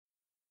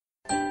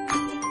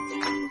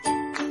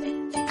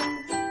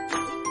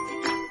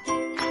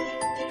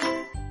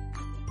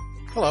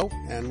Hello,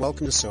 and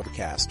welcome to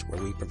SoberCast,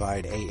 where we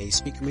provide AA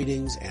speaker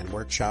meetings and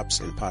workshops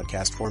in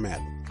podcast format.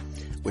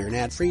 We're an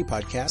ad-free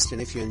podcast, and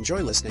if you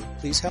enjoy listening,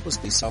 please help us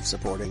be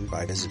self-supporting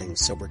by visiting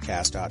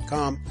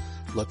Sobercast.com,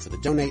 look for the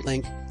donate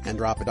link, and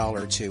drop $1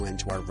 or $2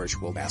 into our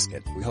virtual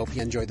basket. We hope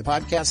you enjoy the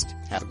podcast.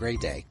 Have a great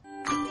day.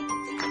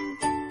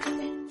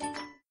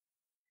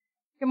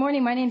 Good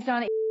morning. My name's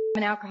Donna E.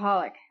 I'm an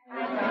alcoholic.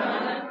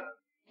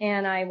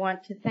 And I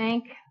want to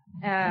thank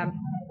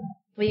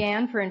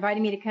Leanne for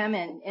inviting me to come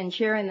and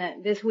share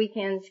in this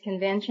weekend's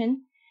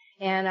convention.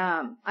 And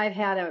I've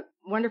had a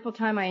wonderful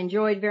time. I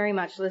enjoyed very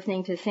much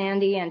listening to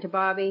Sandy and to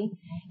Bobby.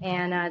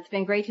 And it's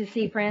been great to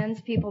see friends,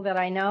 people that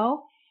I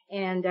know,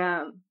 and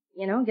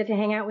get to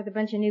hang out with a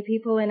bunch of new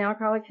people in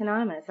Alcoholics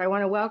Anonymous. I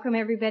want to welcome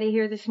everybody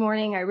here this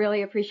morning. I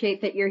really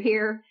appreciate that you're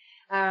here.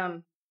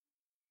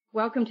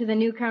 Welcome to the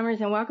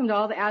newcomers and welcome to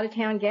all the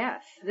out-of-town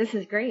guests. This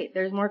is great.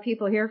 There's more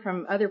people here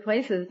from other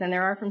places than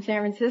there are from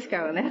San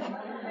Francisco, and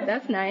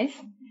that's nice.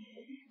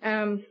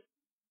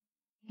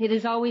 It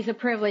is always a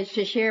privilege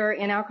to share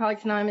in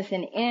Alcoholics Anonymous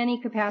in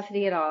any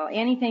capacity at all,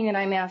 anything that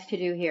I'm asked to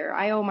do here.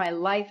 I owe my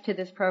life to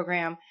this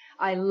program.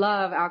 I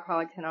love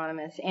Alcoholics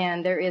Anonymous,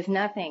 and there is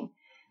nothing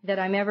that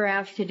I'm ever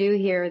asked to do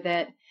here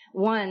that,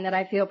 one, that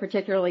I feel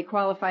particularly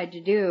qualified to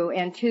do,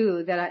 and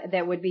two,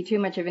 that would be too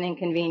much of an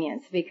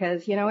inconvenience,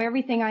 because,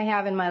 everything I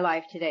have in my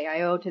life today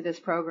I owe to this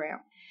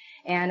program,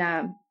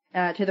 and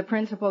to the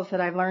principles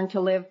that I've learned to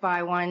live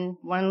by one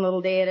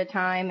little day at a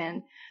time.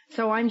 And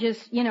so I'm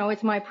just,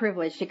 it's my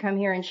privilege to come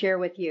here and share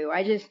with you.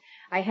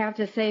 I have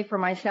to say for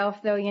myself,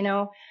 though,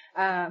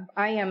 I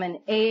am an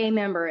AA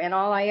member, and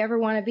all I ever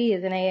want to be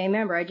is an AA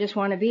member. I just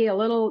want to be a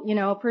little,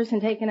 person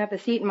taking up a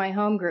seat in my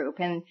home group,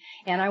 and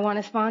I want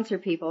to sponsor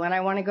people, and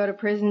I want to go to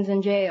prisons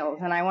and jails,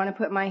 and I want to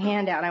put my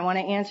hand out, I want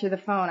to answer the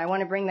phone, I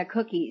want to bring the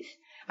cookies,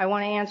 I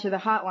want to answer the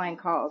hotline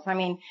calls. I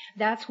mean,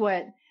 that's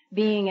what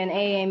being an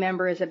AA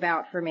member is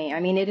about for me. I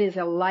mean, it is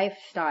a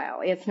lifestyle.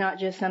 It's not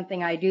just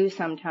something I do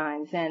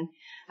sometimes, and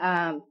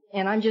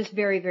I'm just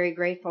very, very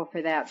grateful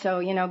for that.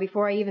 So,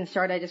 before I even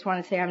start, I just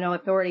want to say I'm no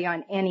authority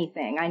on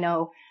anything. I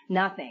know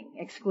nothing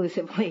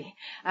exclusively.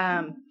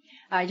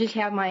 I just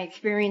have my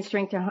experience,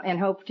 strength, and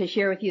hope to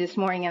share with you this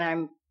morning, and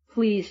I'm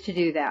pleased to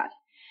do that.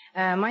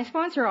 My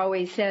sponsor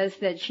always says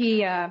that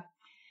she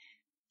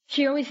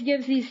always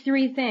gives these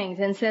three things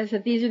and says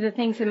that these are the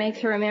things that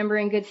makes her a member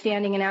in good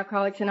standing in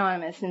Alcoholics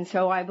Anonymous. And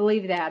so I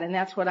believe that, and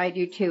that's what I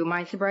do too.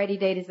 My sobriety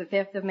date is the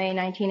 5th of May,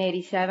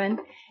 1987,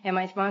 and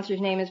my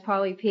sponsor's name is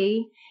Polly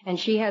P., and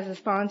she has a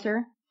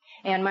sponsor.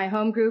 And my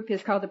home group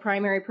is called the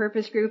Primary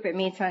Purpose Group. It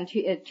meets on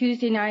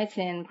Tuesday nights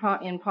in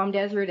Palm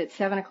Desert at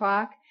 7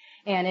 o'clock.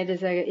 And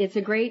it's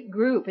a great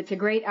group. It's a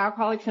great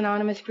Alcoholics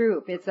Anonymous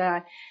group. It's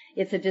a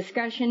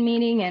discussion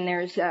meeting, and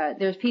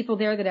there's people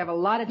there that have a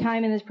lot of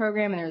time in this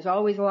program, and there's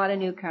always a lot of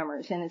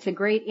newcomers, and it's a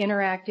great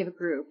interactive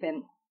group,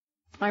 and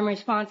I'm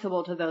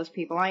responsible to those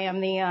people. I am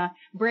the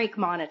break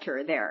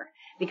monitor there,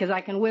 because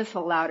I can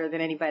whistle louder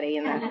than anybody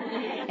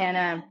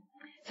and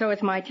so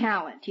it's my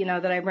talent,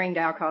 that I bring to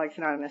Alcoholics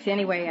Anonymous.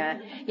 Anyway,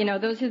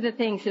 those are the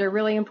things that are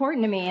really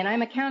important to me, and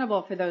I'm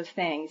accountable for those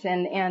things,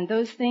 and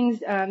those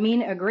things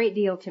mean a great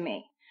deal to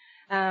me.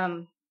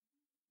 I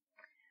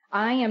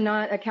am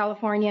not a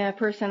California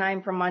person.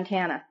 I'm from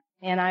Montana,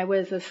 and I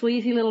was a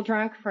sleazy little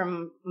drunk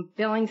from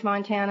Billings,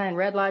 Montana, and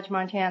Red Lodge,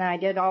 Montana. I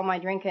did all my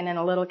drinking in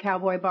a little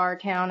cowboy bar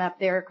town up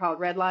there called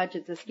Red Lodge.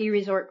 It's a ski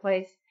resort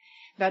place.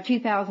 About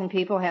 2,000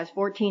 people, has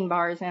 14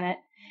 bars in it.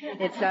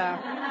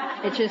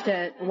 It's just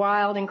a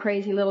wild and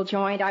crazy little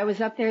joint. I was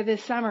up there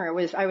this summer.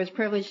 I was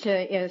privileged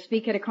to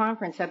speak at a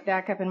conference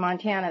back up in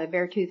Montana, the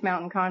Beartooth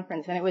Mountain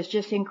Conference, and it was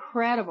just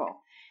incredible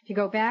to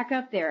go back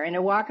up there and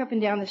to walk up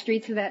and down the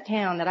streets of that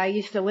town that I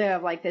used to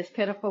live like this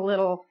pitiful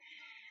little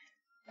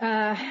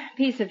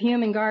piece of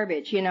human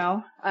garbage,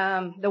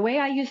 the way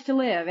I used to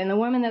live and the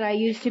woman that I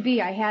used to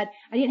be. I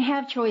didn't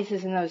have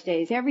choices in those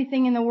days.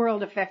 Everything in the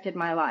world affected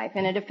my life,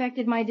 and it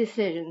affected my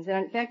decisions, and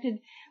it affected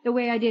the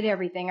way I did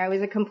everything. I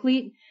was a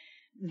complete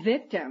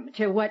victim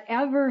to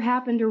whatever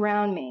happened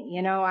around me.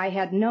 I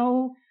had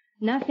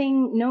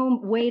nothing, no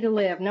way to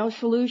live, no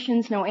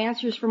solutions, no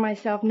answers for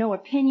myself, no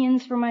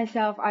opinions for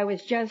myself. I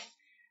was just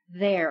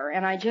there,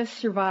 and I just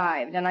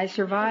survived, and I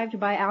survived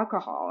by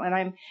alcohol.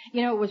 And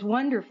it was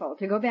wonderful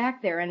to go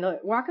back there and to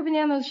walk up and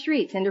down those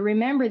streets and to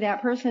remember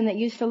that person that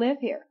used to live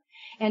here.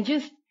 And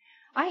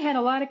I had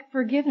a lot of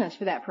forgiveness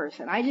for that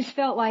person. I just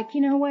felt like,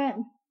 what?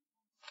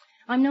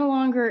 I'm no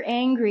longer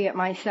angry at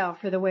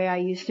myself for the way I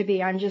used to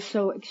be. I'm just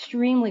so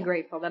extremely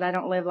grateful that I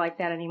don't live like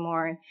that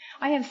anymore. And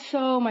I have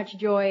so much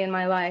joy in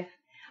my life.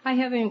 I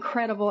have an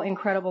incredible,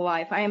 incredible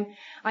life. I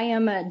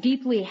am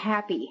deeply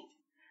happy.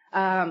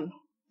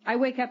 I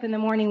wake up in the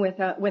morning with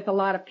a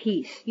lot of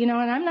peace, and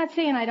I'm not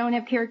saying I don't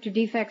have character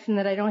defects and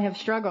that I don't have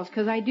struggles,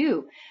 because I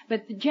do.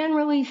 But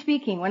generally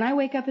speaking, when I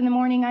wake up in the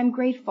morning, I'm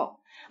grateful.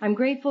 I'm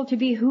grateful to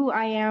be who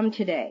I am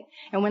today.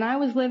 And when I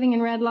was living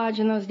in Red Lodge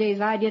in those days,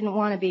 I didn't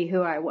want to be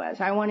who I was.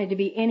 I wanted to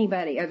be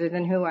anybody other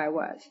than who I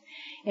was.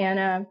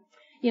 And,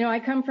 I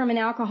come from an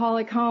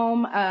alcoholic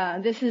home.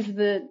 This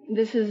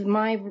is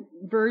my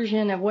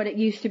version of what it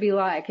used to be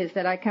like, is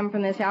that I come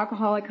from this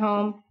alcoholic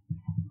home,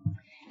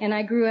 and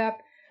I grew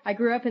up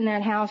in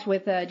that house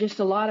with just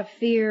a lot of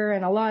fear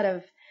and a lot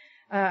of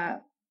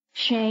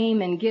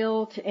shame and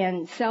guilt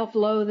and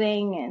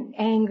self-loathing and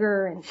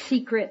anger and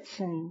secrets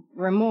and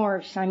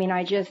remorse. I mean,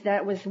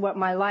 that was what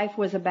my life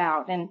was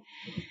about. And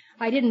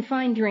I didn't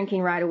find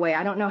drinking right away.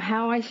 I don't know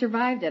how I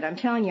survived it. I'm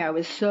telling you, I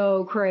was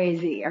so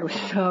crazy.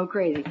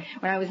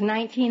 When I was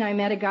 19, I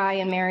met a guy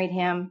and married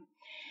him.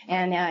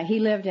 And he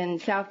lived in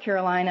South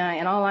Carolina,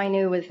 and all I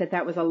knew was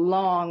that was a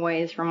long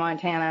ways from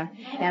Montana.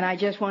 And I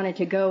just wanted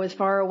to go as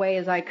far away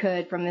as I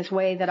could from this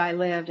way that I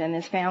lived and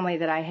this family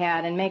that I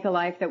had, and make a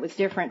life that was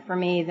different for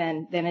me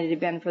than it had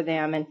been for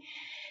them.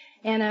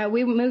 And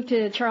we moved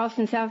to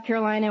Charleston, South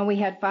Carolina, and we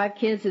had 5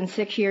 kids in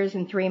 6 years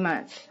and 3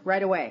 months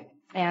right away.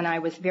 And I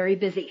was very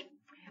busy.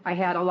 I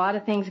had a lot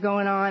of things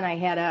going on. I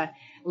had a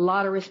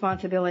lot of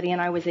responsibility,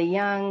 and I was a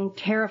young,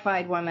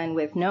 terrified woman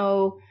with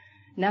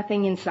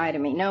nothing inside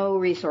of me, no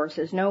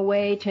resources, no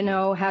way to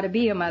know how to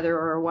be a mother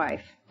or a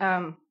wife.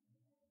 I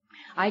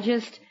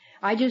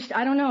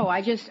don't know.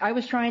 I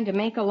was trying to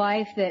make a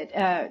life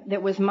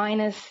that was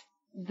minus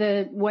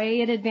the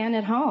way it had been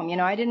at home.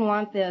 I didn't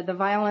want the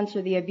violence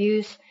or the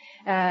abuse.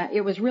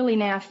 It was really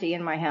nasty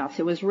in my house.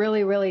 It was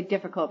really, really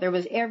difficult. There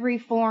was every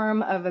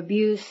form of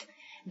abuse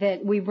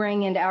that we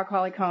bring into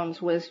alcoholic homes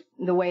was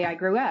the way I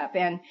grew up.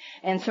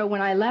 And so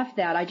when I left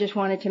that, I just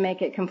wanted to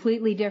make it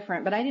completely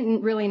different, but I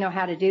didn't really know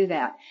how to do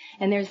that.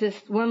 And there's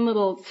this one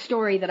little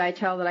story that I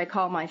tell that I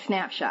call my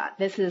snapshot.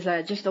 This is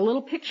just a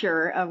little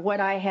picture of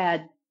what I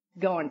had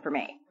going for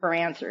me, for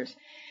answers.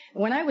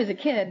 When I was a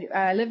kid,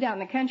 I lived out in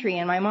the country,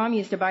 and my mom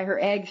used to buy her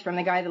eggs from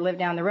the guy that lived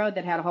down the road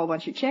that had a whole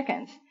bunch of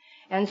chickens.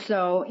 And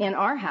so in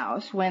our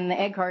house, when the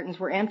egg cartons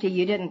were empty,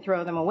 you didn't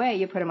throw them away.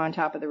 You put them on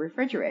top of the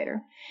refrigerator.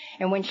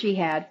 And when she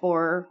had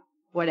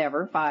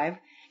 5,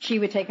 she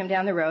would take them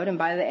down the road and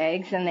buy the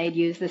eggs, and they'd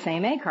use the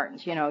same egg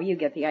cartons. You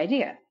get the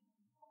idea.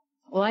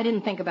 Well, I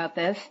didn't think about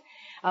this.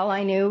 All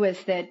I knew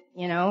was that,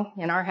 in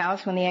our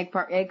house, when the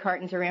egg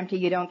cartons are empty,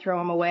 you don't throw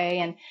them away.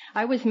 And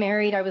I was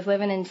married. I was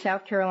living in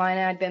South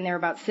Carolina. I'd been there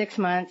about 6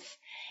 months.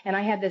 And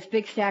I had this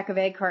big stack of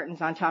egg cartons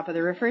on top of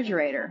the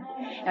refrigerator.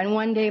 And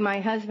one day my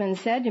husband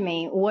said to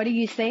me, "What are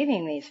you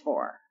saving these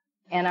for?"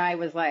 And I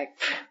was like,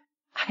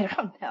 I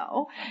don't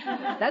know.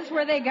 That's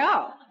where they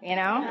go,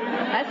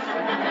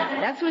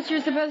 That's what you're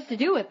supposed to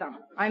do with them.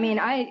 I mean,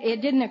 it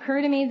didn't occur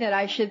to me that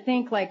I should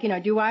think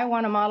do I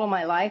want to model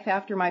my life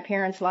after my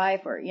parents'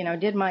 life? Or,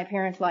 did my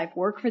parents' life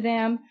work for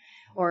them?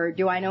 Or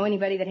do I know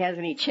anybody that has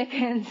any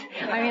chickens?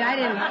 I mean,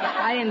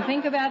 I didn't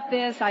think about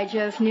this. I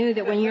just knew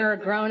that when you're a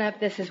grown-up,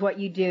 this is what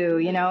you do,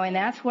 and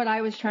that's what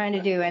I was trying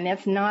to do. And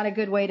it's not a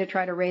good way to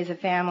try to raise a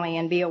family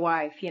and be a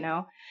wife,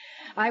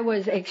 I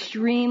was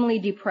extremely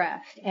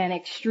depressed and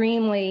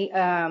extremely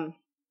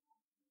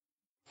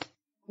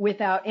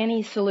without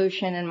any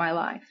solution in my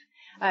life.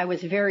 I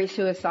was very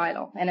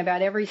suicidal, and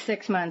about every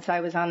 6 months I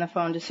was on the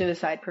phone to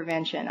suicide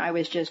prevention. I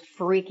was just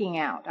freaking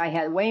out. I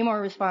had way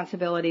more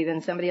responsibility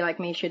than somebody like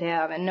me should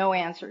have, and no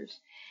answers.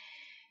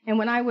 And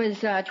when I was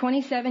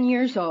 27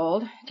 years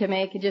old, to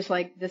make it just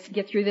like this,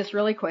 get through this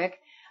really quick,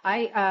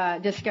 I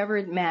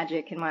discovered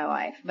magic in my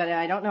life, but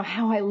I don't know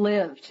how I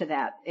lived to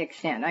that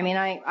extent. I mean,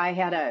 I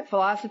had a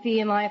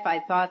philosophy in life. I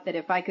thought that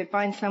if I could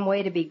find some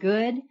way to be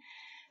good,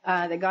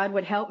 that God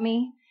would help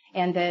me.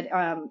 And that,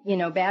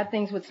 bad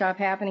things would stop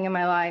happening in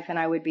my life, and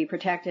I would be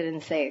protected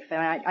and safe. And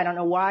I don't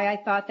know why I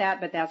thought that,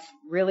 but that's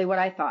really what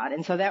I thought.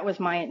 And so that was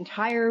my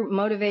entire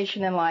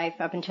motivation in life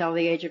up until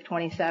the age of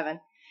 27.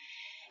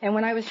 And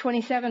when I was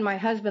 27, my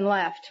husband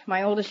left.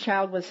 My oldest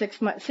child was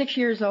 6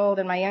 years old,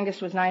 and my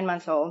youngest was 9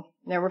 months old.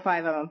 There were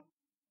 5 of them.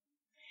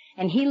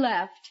 And he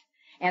left.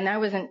 And I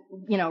wasn't,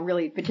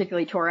 really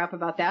particularly tore up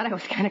about that. I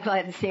was kind of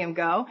glad to see him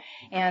go.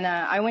 And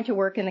I went to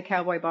work in the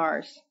cowboy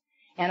bars.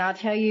 And I'll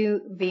tell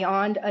you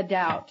beyond a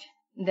doubt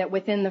that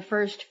within the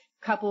first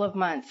couple of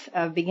months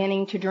of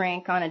beginning to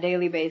drink on a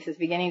daily basis,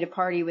 beginning to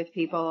party with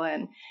people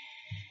and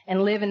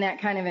live in that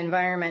kind of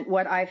environment,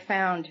 what I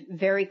found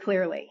very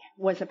clearly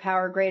was a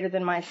power greater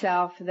than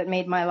myself that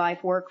made my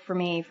life work for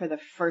me for the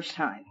first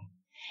time.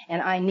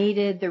 And I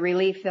needed the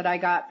relief that I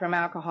got from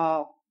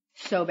alcohol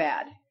so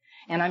bad.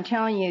 And I'm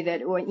telling you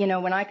that,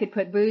 when I could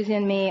put booze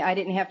in me, I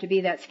didn't have to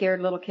be that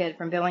scared little kid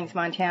from Billings,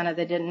 Montana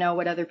that didn't know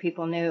what other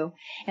people knew.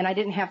 And I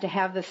didn't have to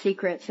have the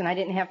secrets, and I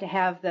didn't have to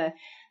have the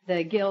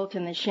guilt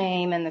and the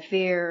shame and the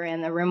fear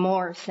and the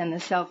remorse and the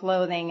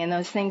self-loathing and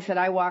those things that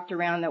I walked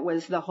around that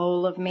was the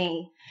whole of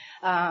me.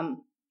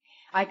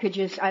 I could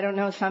just, I don't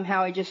know,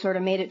 somehow I just sort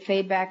of made it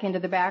fade back into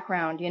the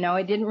background.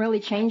 It didn't really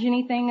change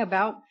anything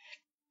about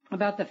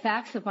the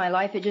facts of my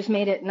life. It just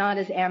made it not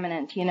as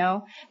eminent,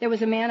 There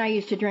was a man I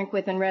used to drink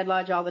with in Red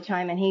Lodge all the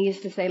time, and he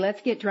used to say,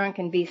 "Let's get drunk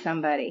and be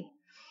somebody."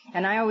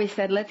 And I always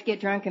said, "Let's get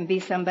drunk and be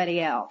somebody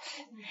else."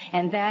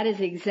 And that is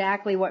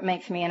exactly what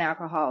makes me an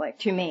alcoholic.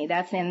 To me,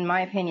 that's, in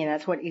my opinion,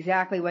 that's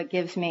exactly what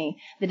gives me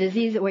the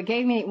disease,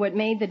 what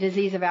made the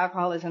disease of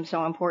alcoholism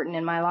so important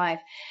in my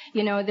life.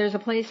 There's a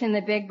place in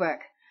the Big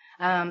Book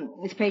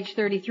It's page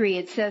 33.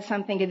 It says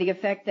something to the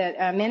effect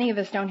that many of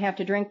us don't have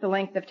to drink the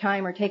length of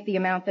time or take the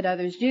amount that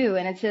others do.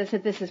 And it says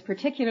that this is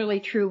particularly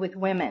true with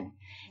women.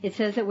 It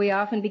says that we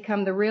often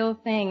become the real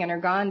thing and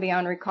are gone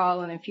beyond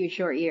recall in a few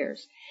short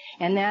years.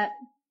 And that,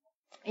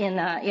 in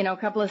a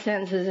couple of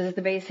sentences is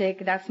the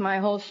basic, that's my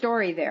whole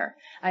story there.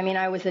 I mean,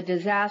 I was a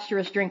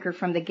disastrous drinker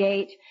from the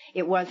gate.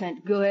 It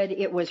wasn't good.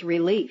 It was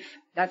relief.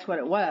 That's what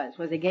it was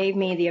it gave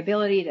me the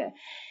ability to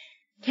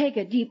take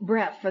a deep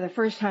breath for the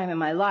first time in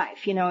my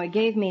life. It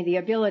gave me the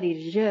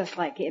ability to just,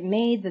 it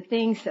made the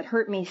things that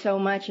hurt me so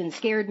much and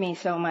scared me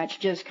so much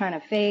just kind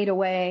of fade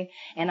away,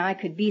 and I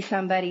could be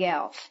somebody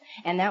else.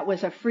 And that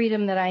was a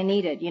freedom that I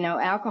needed.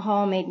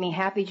 Alcohol made me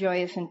happy,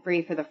 joyous, and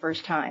free for the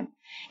first time.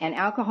 And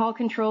alcohol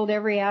controlled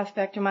every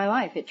aspect of my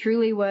life. It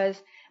truly was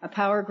a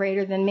power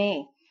greater than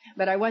me.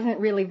 But I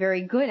wasn't really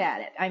very good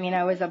at it. I mean,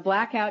 I was a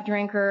blackout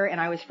drinker, and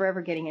I was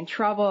forever getting in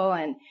trouble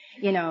and,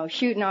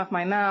 shooting off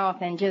my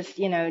mouth and just,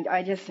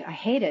 I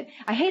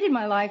hated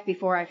my life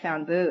before I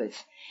found booze.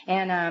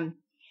 And,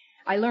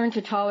 I learned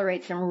to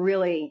tolerate some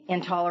really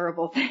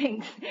intolerable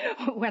things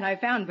when I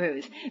found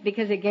booze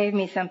because it gave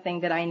me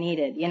something that I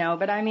needed,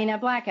 but I mean, a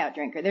blackout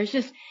drinker, there's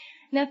just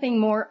nothing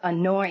more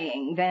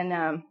annoying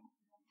than,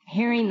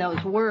 hearing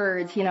those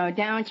words,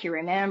 don't you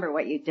remember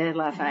what you did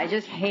last night? I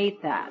just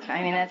hate that.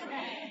 I mean,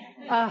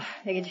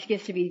 it just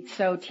gets to be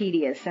so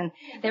tedious. And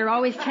they're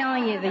always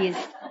telling you these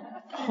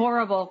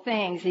horrible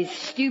things, these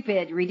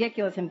stupid,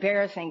 ridiculous,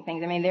 embarrassing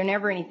things. I mean, they're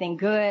never anything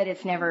good.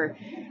 It's never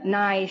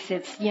nice.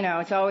 It's,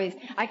 it's always,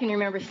 I can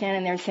remember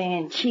standing there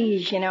saying,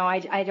 geez,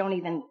 I don't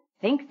even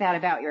think that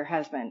about your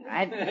husband.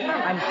 I'm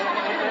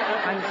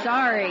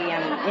sorry.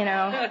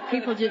 And,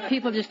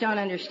 people just don't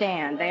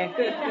understand.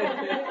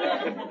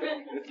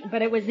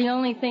 But it was the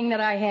only thing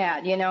that I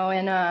had,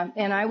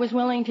 and I was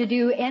willing to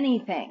do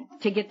anything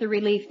to get the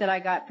relief that I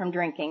got from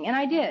drinking. And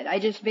I did. I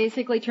just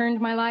basically turned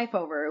my life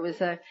over. I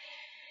was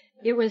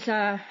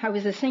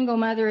a single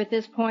mother at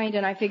this point,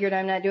 and I figured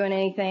I'm not doing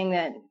anything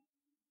that,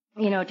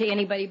 to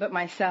anybody but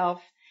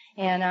myself.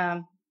 And,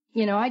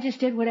 I just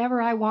did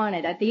whatever I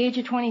wanted. At the age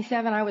of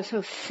 27, I was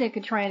so sick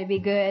of trying to be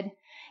good.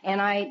 And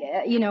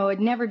I, had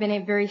never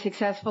been very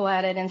successful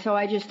at it. And so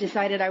I just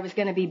decided I was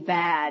going to be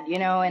bad,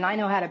 and I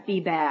know how to be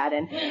bad.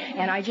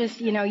 And I just,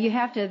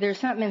 there's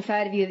something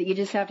inside of you that you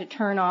just have to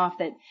turn off,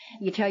 that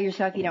you tell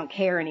yourself you don't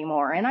care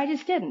anymore. And I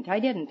just didn't.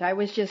 I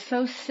was just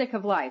so sick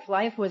of life.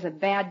 Life was a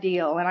bad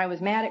deal. And I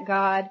was mad at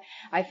God.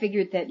 I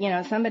figured that,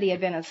 somebody had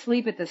been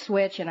asleep at the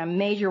switch in a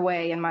major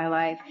way in my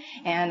life.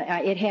 And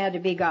it had to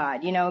be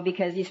God,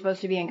 because he's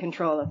supposed to be in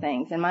control of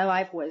things. And my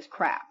life was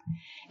crap.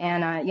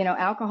 And,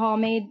 alcohol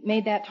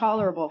made that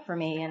tolerable for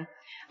me. And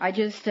I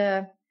just,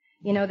 that's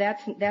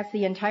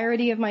the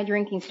entirety of my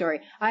drinking story.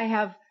 I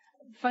have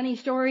funny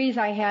stories.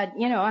 I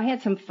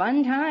had some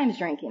fun times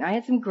drinking. I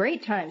had some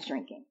great times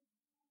drinking.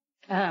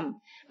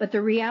 But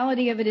the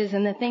reality of it is,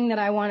 and the thing that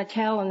I want to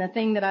tell and the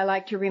thing that I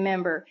like to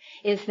remember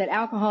is that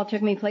alcohol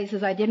took me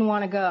places I didn't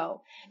want to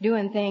go,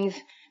 doing things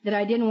that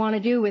I didn't want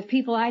to do with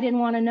people I didn't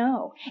want to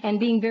know, and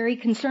being very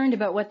concerned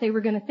about what they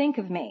were going to think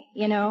of me,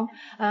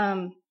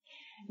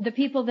 the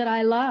people that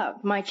I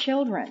love, my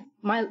children,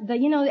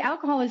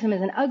 alcoholism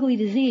is an ugly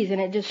disease,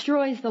 and it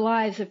destroys the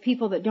lives of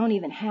people that don't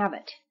even have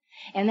it.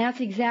 And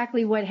that's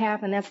exactly what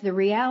happened. That's the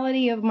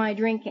reality of my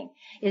drinking,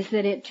 is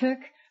that it took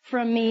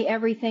from me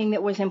everything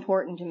that was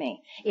important to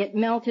me. It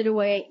melted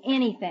away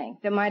anything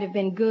that might have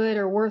been good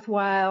or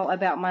worthwhile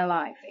about my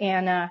life.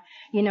 And, I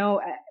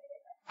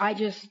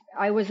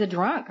was a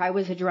drunk.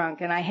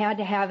 And I had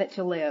to have it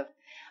to live.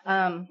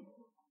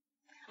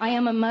 I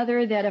am a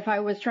mother that if I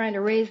was trying to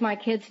raise my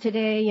kids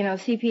today,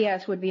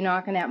 CPS would be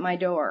knocking at my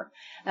door.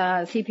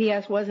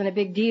 CPS wasn't a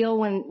big deal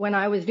when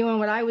I was doing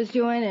what I was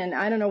doing, and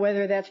I don't know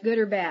whether that's good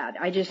or bad.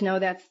 I just know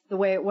that's the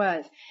way it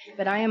was.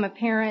 But I am a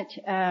parent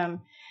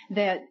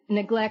that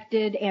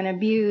neglected and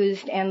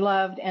abused and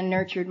loved and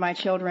nurtured my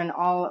children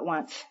all at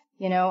once.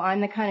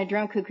 I'm the kind of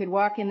drunk who could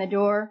walk in the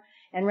door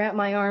and wrap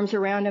my arms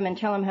around them and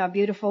tell them how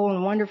beautiful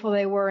and wonderful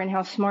they were and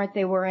how smart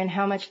they were and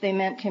how much they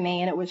meant to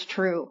me, and it was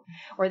true.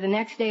 Or the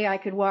next day I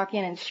could walk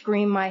in and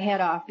scream my head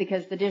off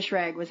because the dish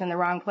rag was in the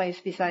wrong place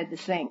beside the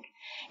sink.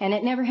 And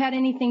it never had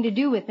anything to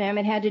do with them.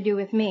 It had to do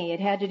with me. It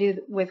had to do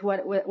with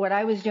what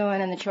I was doing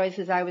and the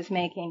choices I was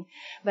making.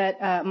 But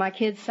my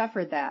kids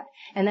suffered that.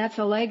 And that's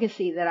a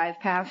legacy that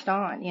I've passed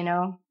on,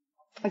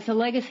 It's a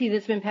legacy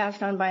that's been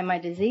passed on by my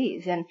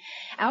disease. And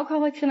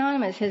Alcoholics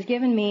Anonymous has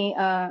given me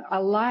a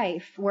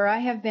life where I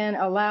have been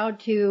allowed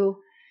to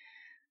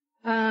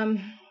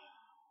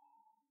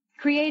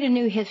create a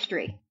new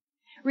history.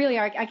 Really,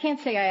 I can't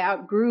say I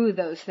outgrew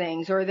those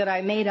things or that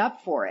I made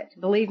up for it.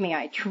 Believe me,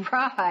 I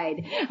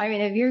tried. I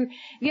mean, if you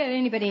have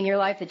anybody in your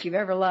life that you've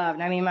ever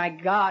loved, I mean, my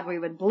God, we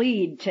would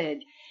bleed to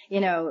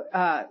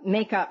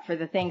make up for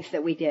the things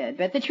that we did.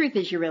 But the truth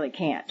is you really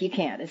can't. You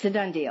can't. It's a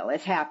done deal.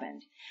 It's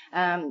happened.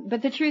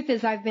 But the truth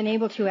is I've been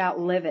able to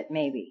outlive it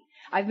maybe.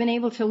 I've been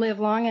able to live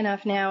long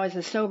enough now as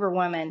a sober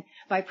woman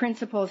by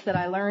principles that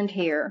I learned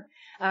here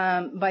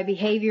by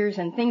behaviors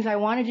and things I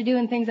wanted to do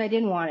and things I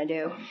didn't want to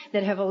do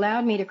that have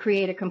allowed me to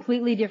create a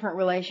completely different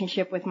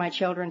relationship with my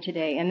children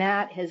today. And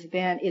that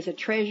is a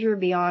treasure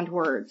beyond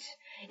words.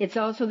 It's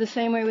also the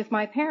same way with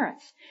my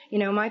parents.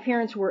 My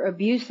parents were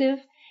abusive,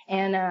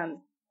 and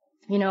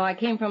I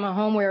came from a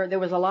home where there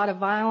was a lot of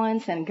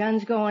violence and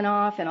guns going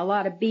off and a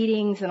lot of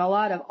beatings and a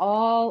lot of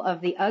all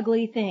of the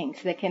ugly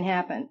things that can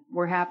happen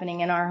were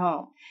happening in our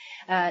home.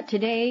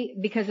 Today,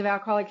 because of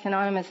Alcoholics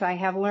Anonymous, I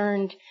have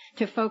learned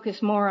to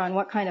focus more on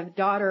what kind of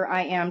daughter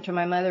I am to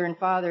my mother and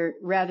father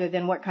rather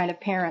than what kind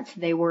of parents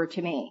they were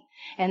to me.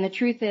 And the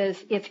truth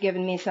is, it's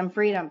given me some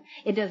freedom.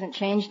 It doesn't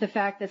change the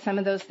fact that some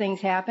of those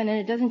things happen, and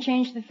it doesn't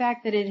change the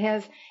fact that it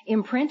has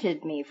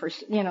imprinted me for,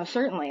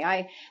 certainly.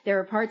 There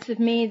are parts of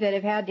me that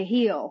have had to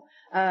heal,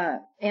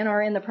 and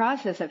are in the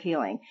process of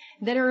healing,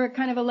 that are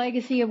kind of a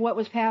legacy of what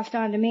was passed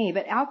on to me.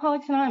 But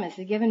Alcoholics Anonymous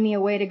has given me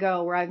a way to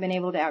go where I've been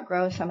able to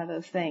outgrow some of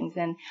those things.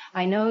 And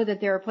I know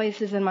that there are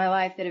places in my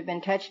life that have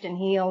been touched and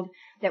healed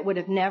that would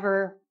have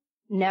never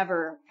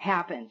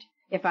happened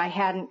if I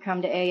hadn't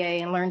come to AA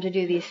and learned to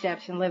do these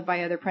steps and live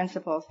by other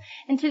principles.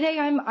 And today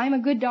I'm a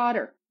good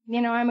daughter.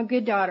 I'm a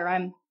good daughter.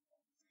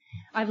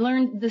 I've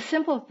learned the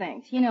simple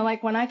things.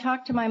 Like when I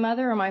talk to my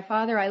mother or my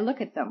father, I look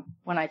at them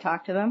when I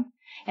talk to them,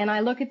 and I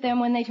look at them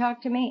when they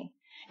talk to me,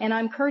 and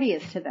I'm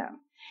courteous to them.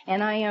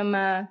 And I am,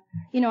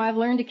 I've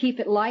learned to keep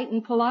it light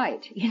and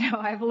polite.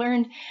 I've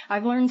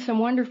learned some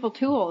wonderful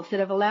tools that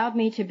have allowed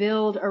me to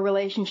build a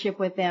relationship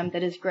with them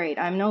that is great.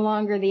 I'm no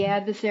longer the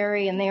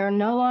adversary, and they are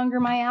no longer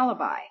my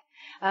alibi.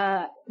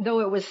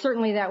 Though it was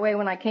certainly that way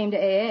when I came to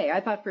AA. I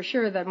thought for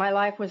sure that my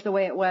life was the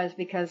way it was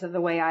because of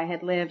the way I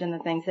had lived and the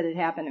things that had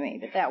happened to me,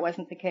 but that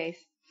wasn't the case.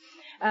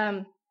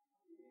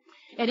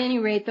 At any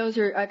rate, those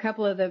are a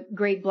couple of the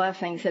great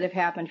blessings that have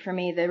happened for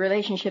me. The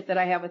relationship that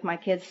I have with my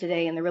kids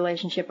today and the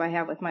relationship I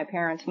have with my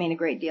parents mean a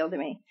great deal to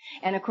me.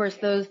 And of course,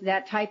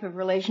 that type of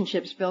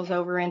relationship spills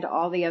over into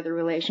all the other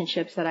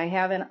relationships that I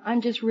have, and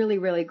I'm just really,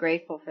 really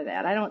grateful for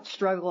that. I don't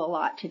struggle a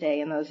lot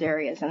today in those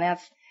areas, and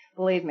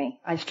believe me,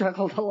 I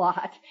struggled a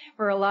lot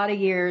for a lot of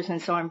years,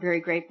 and so I'm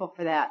very grateful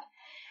for that.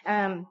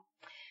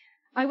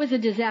 I was a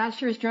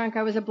disastrous drunk.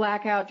 I was a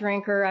blackout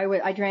drinker.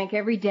 I drank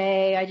every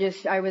day.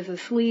 I was a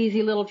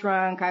sleazy little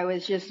drunk. I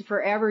was just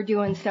forever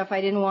doing stuff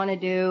I didn't want to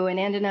do and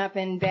ending up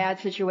in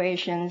bad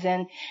situations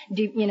and,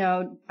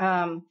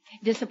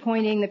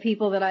 disappointing the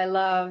people that I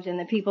loved and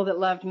the people that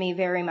loved me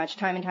very much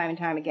time and time and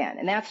time again.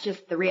 And that's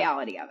just the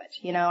reality of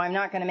it. I'm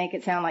not going to make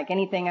it sound like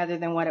anything other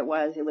than what it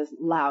was. It was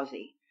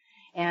lousy.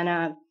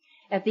 And,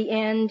 at the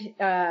end,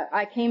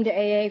 I came to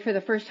AA for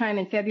the first time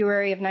in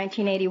February of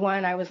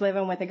 1981. I was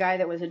living with a guy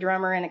that was a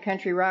drummer in a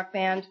country rock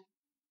band.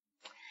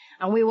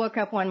 And we woke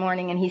up one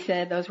morning and he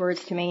said those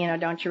words to me,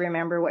 don't you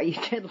remember what you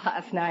did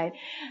last night?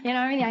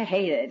 I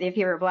hate it. If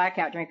you're a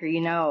blackout drinker,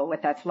 you know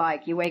what that's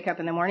like. You wake up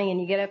in the morning and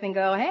you get up and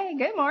go, hey,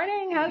 good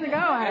morning, how's it going?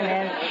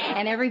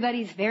 And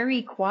everybody's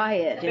very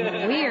quiet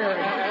and weird.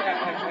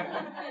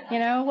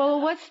 Well,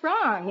 what's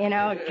wrong?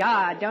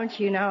 God, don't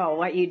you know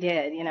what you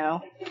did,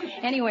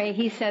 Anyway,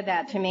 he said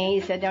that to me.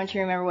 He said, don't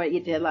you remember what you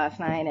did last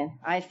night? And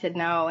I said,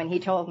 no. And he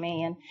told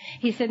me, and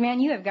he said, man,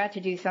 you have got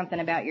to do something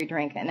about your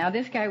drinking. Now,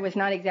 this guy was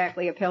not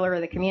exactly a pillar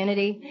of the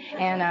community,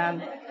 and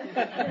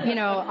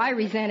I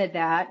resented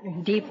that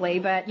deeply,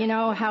 but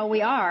how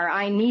we are.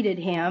 I needed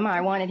him.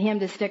 I wanted him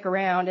to stick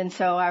around, and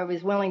so I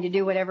was willing to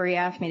do whatever he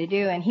asked me to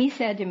do. And he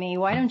said to me,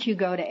 why don't you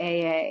go to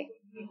AA?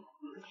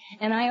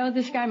 And I owe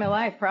this guy my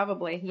life,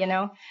 probably,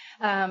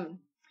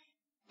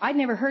 I'd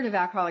never heard of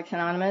Alcoholics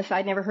Anonymous.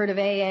 I'd never heard of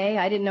AA.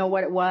 I didn't know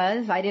what it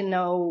was. I didn't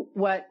know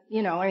what,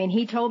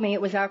 he told me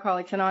it was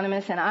Alcoholics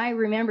Anonymous, and I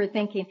remember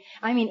thinking,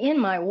 in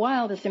my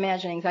wildest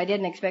imaginings, I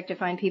didn't expect to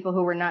find people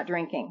who were not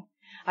drinking.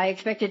 I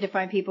expected to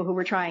find people who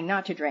were trying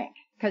not to drink,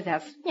 because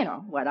that's,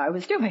 what I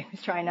was doing,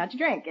 was trying not to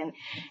drink.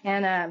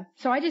 And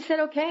so I just said,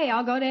 okay,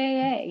 I'll go to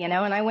AA, and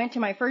I went to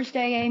my first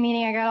AA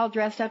meeting. I got all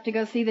dressed up to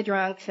go see the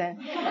drunks,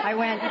 and I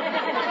went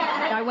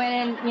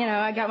in,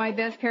 I got my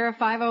best pair of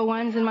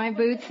 501s and my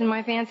boots and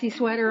my fancy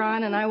sweater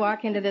on, and I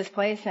walk into this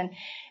place, and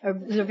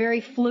it was a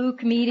very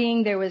fluke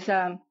meeting. There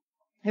were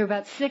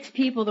about 6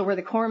 people that were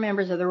the core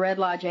members of the Red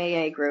Lodge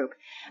AA group.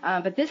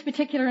 But this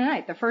particular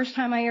night, the first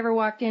time I ever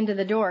walked into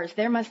the doors,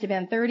 there must have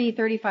been 30,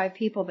 35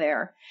 people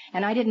there,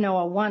 and I didn't know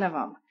a one of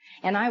them.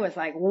 And I was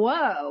like,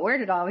 whoa, where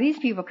did all these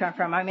people come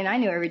from? I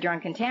knew every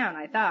drunk in town,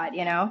 I thought,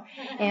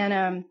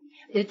 And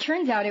it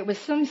turns out it was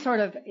some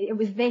sort of,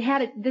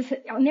 this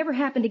never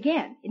happened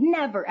again. It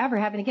never, ever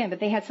happened again. But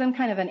they had some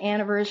kind of an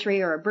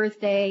anniversary or a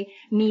birthday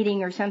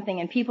meeting or something,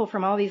 and people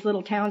from all these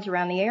little towns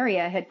around the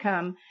area had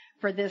come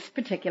for this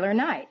particular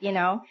night, and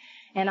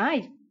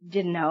I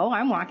didn't know.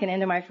 I'm walking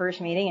into my first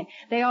meeting, and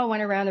they all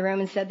went around the room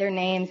and said their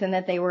names and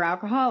that they were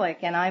alcoholic,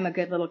 and I'm a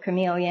good little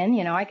chameleon,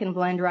 I can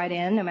blend right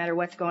in no matter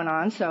what's going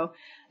on. So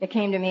it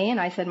came to me, and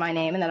I said my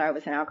name and that I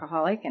was an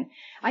alcoholic, and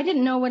I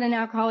didn't know what an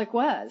alcoholic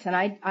was, and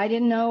I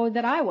didn't know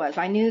that I was.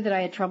 I knew that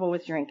I had trouble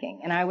with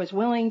drinking, and I was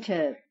willing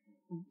to,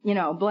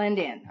 blend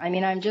in.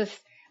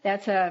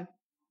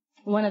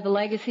 one of the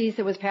legacies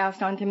that was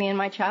passed on to me in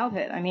my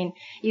childhood. I mean,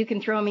 you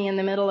can throw me in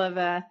the middle of,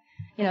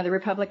 the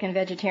Republican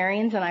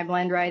vegetarians and I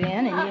blend right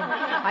in, and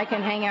I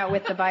can hang out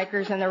with the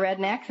bikers and the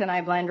rednecks and I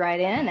blend right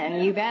in,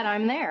 and you bet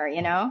I'm there,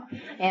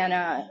 And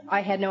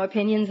I had no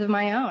opinions of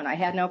my own. I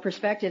had no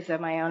perspectives of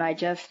my own. I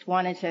just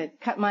wanted to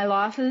cut my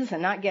losses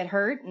and not get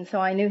hurt, and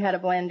so I knew how to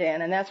blend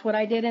in, and that's what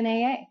I did in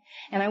AA.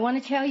 And I want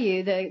to tell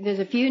you that there's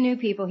a few new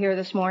people here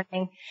this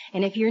morning,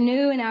 and if you're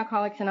new in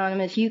Alcoholics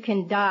Anonymous, you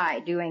can die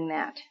doing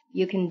that.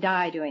 You can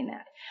die doing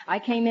that. I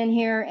came in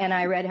here and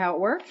I read how it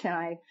works, and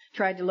I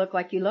tried to look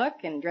like you look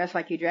and dress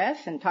like you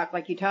dress and talk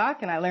like you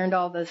talk, and I learned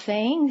all those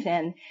sayings,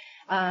 and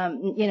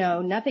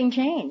nothing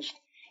changed.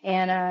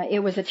 And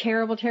it was a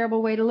terrible,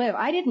 terrible way to live.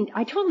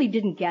 I totally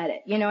didn't get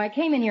it. I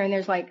came in here and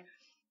there's like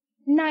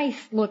nice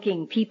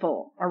looking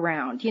people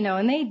around,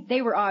 and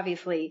they were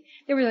obviously,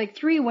 there were like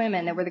 3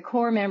 women that were the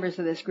core members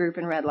of this group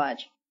in Red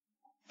Lodge.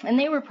 And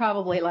they were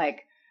probably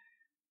like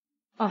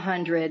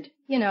 100.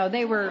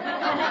 They were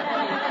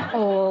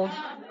old.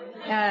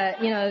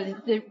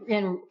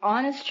 In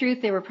honest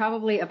truth, they were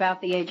probably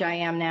about the age I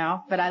am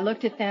now, but I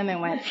looked at them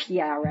and went,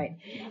 yeah, right.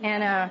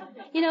 And,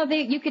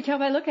 you could tell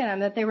by looking at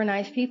them that they were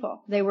nice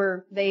people.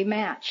 They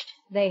matched.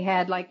 They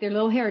had like their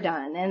little hair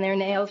done and their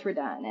nails were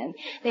done, and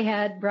they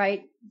had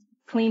bright,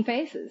 clean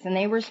faces, and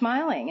they were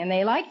smiling, and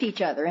they liked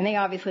each other, and they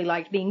obviously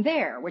liked being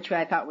there, which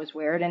I thought was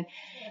weird. And,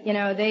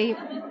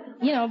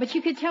 but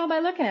you could tell by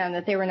looking at them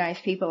that they were nice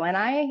people, and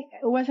I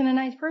wasn't a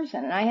nice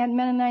person, and I hadn't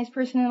met a nice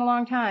person in a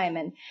long time.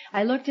 And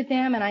I looked at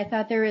them and I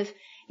thought there is,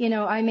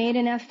 I made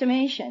an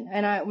estimation,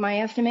 and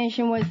my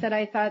estimation was that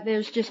I thought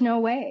there's just no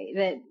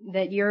way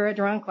that you're a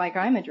drunk like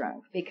I'm a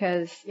drunk,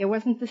 because it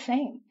wasn't the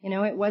same.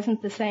 It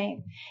wasn't the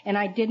same. And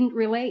I didn't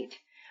relate.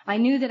 I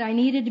knew that I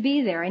needed to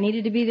be there. I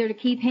needed to be there to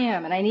keep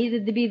him, and I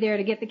needed to be there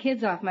to get the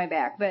kids off my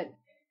back, but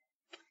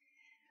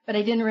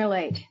I didn't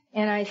relate.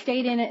 And I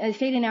stayed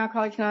in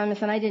Alcoholics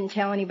Anonymous, and I didn't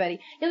tell anybody.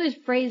 There's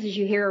phrases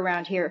you hear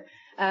around here.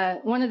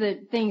 One of the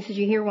things that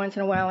you hear once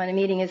in a while in a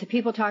meeting is that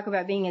people talk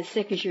about being as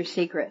sick as your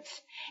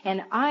secrets.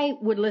 And I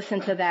would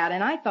listen to that,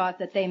 and I thought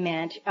that they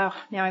meant, now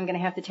I'm going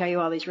to have to tell you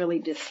all these really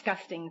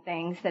disgusting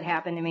things that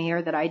happened to me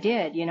here that I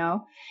did,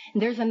 And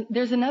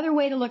there's another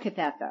way to look at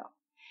that, though.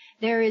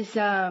 There is,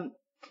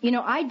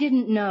 I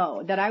didn't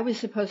know that I was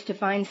supposed to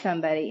find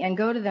somebody and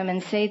go to them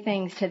and say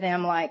things to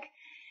them like,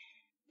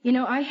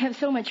 I have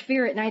so much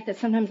fear at night that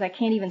sometimes I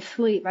can't even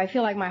sleep. I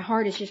feel like my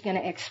heart is just going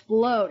to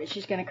explode. It's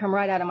just going to come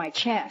right out of my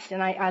chest.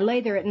 And I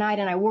lay there at night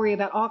and I worry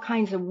about all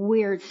kinds of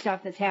weird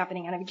stuff that's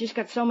happening. And I've just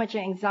got so much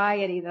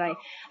anxiety that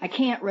I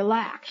can't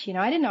relax.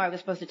 I didn't know I was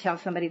supposed to tell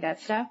somebody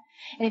that stuff.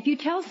 And if you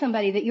tell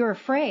somebody that you're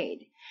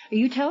afraid, or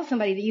you tell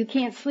somebody that you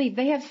can't sleep,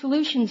 they have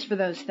solutions for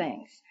those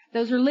things.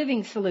 Those are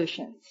living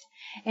solutions.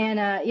 And,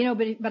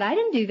 but I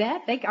didn't do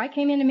that. I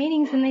came into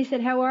meetings and they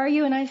said, how are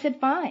you? And I said,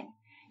 fine.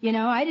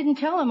 I didn't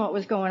tell them what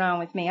was going on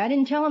with me. I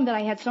didn't tell them that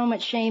I had so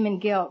much shame and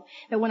guilt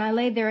that when I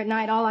laid there at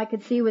night, all I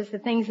could see was the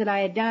things that I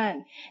had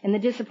done and the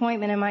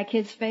disappointment in my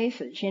kids'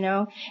 faces,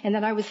 and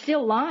that I was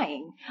still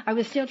lying. I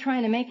was still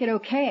trying to make it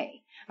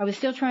okay. I was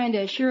still trying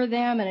to assure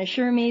them and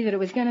assure me that it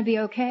was going to be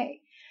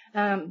okay.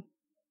 I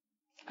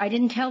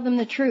didn't tell them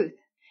the truth.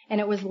 And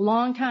it was a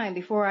long time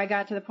before I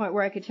got to the point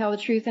where I could tell the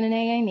truth in an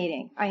AA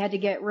meeting. I had to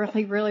get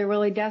really, really,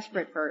 really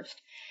desperate first.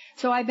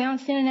 So I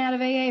bounced in and out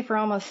of AA for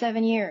almost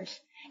 7 years.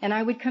 And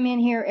I would come in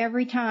here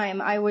every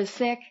time I was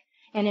sick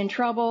and in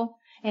trouble.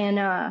 And,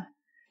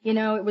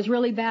 it was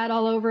really bad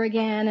all over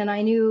again. And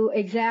I knew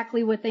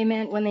exactly what they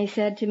meant when they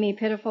said to me,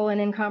 pitiful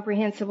and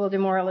incomprehensible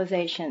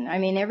demoralization. I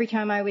mean, every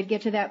time I would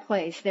get to that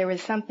place, there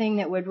was something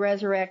that would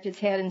resurrect its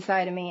head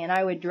inside of me, and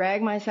I would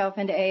drag myself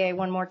into AA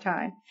one more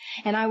time.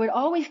 And I would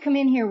always come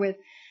in here with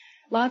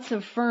lots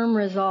of firm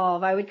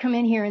resolve. I would come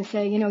in here and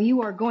say,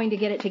 you are going to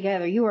get it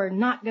together. You are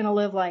not going to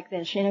live like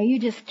this. You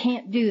just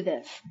can't do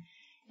this.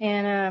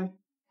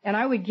 And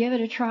I would give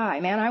it a try,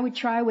 man. I would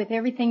try with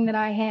everything that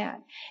I had.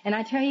 And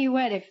I tell you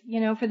what,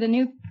 if, for the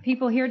new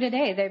people here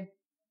today, they're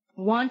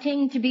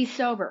wanting to be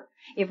sober.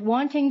 If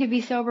wanting to be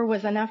sober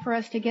was enough for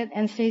us to get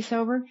and stay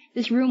sober,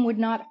 this room would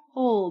not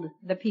hold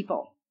the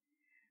people.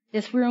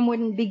 This room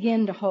wouldn't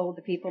begin to hold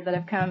the people that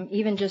have come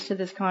even just to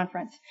this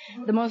conference.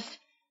 The most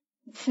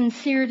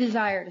sincere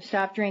desire to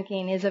stop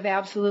drinking is of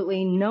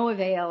absolutely no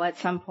avail at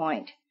some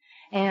point.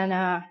 And,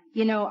 I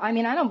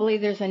don't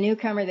believe there's a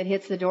newcomer that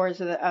hits the doors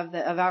of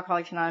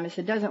Alcoholics Anonymous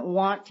that doesn't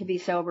want to be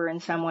sober in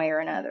some way or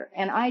another.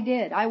 And I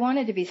did. I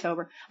wanted to be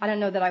sober. I don't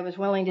know that I was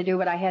willing to do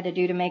what I had to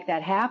do to make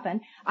that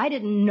happen. I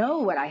didn't know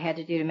what I had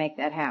to do to make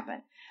that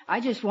happen. I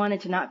just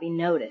wanted to not be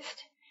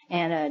noticed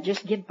and,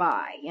 just get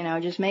by,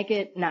 just make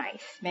it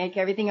nice, make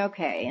everything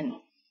okay. And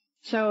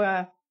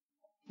so,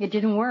 it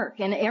didn't work.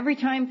 And every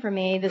time for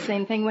me, the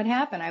same thing would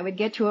happen. I would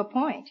get to a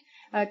point,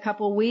 a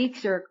couple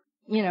weeks or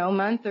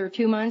month or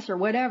 2 months or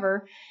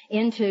whatever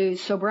into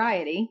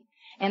sobriety.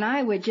 And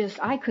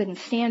I couldn't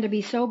stand to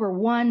be sober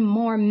one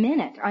more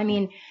minute. I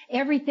mean,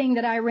 everything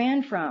that I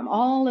ran from,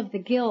 all of the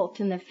guilt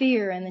and the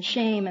fear and the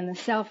shame and the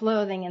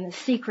self-loathing and the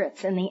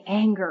secrets and the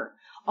anger,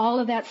 All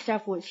of that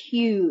stuff was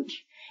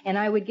huge. And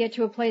I would get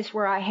to a place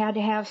where I had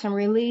to have some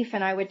relief,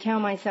 and I would tell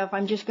myself,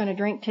 I'm just going to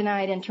drink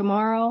tonight, and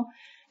tomorrow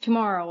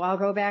I'll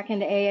go back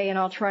into AA and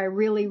I'll try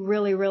really,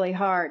 really, really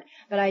hard.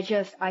 But I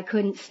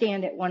couldn't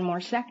stand it one more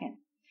second.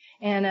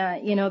 And,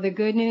 the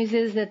good news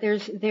is that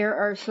there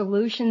are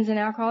solutions in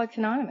Alcoholics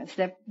Anonymous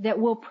that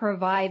will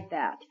provide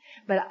that.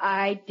 But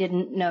I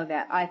didn't know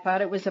that. I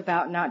thought it was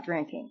about not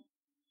drinking.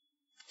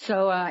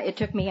 So, it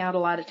took me out a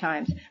lot of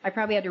times. I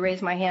probably had to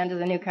raise my hand to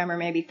the newcomer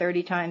maybe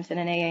 30 times in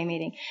an AA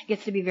meeting. It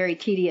gets to be very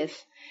tedious.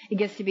 It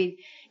gets to be,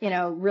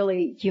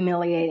 really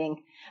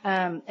humiliating.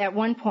 At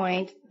one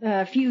point,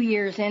 a few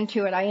years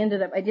into it,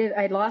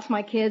 I'd lost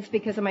my kids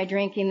because of my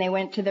drinking. They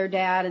went to their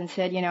dad and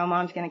said,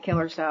 Mom's going to kill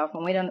herself,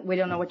 and we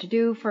don't know what to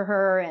do for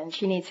her, and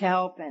she needs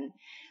help. And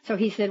so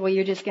he said, well,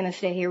 you're just going to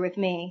stay here with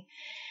me.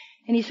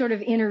 And he sort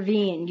of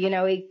intervened,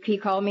 he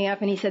called me up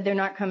and he said, they're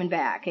not coming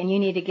back and you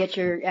need to get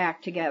your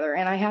act together.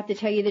 And I have to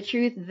tell you the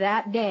truth,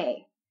 that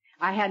day,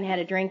 I hadn't had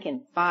a drink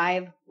in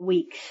 5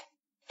 weeks.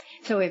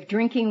 So if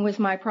drinking was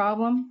my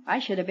problem, I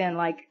should have been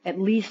at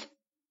least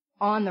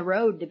on the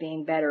road to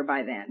being better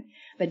by then.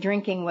 But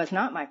drinking was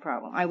not my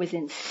problem. I was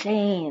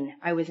insane.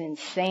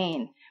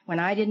 When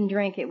I didn't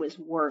drink, it was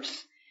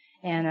worse.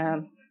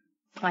 And,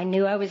 I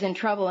knew I was in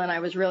trouble and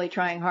I was really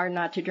trying hard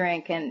not to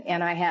drink,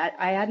 and I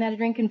hadn't had a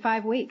drink in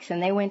 5 weeks,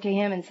 and they went to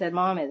him and said,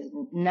 Mom is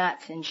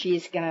nuts and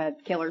she's gonna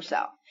kill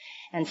herself.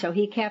 And so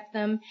he kept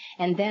them,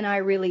 and then I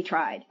really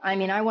tried.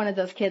 I wanted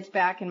those kids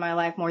back in my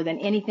life more than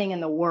anything in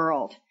the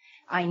world.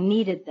 I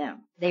needed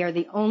them. They are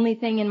the only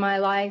thing in my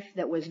life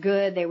that was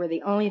good. They were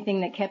the only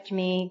thing that kept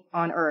me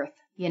on earth,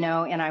 and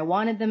I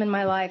wanted them in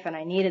my life and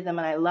I needed them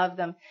and I loved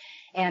them.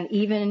 And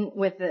even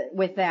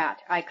with that,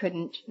 I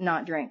couldn't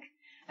not drink.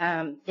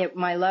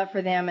 My love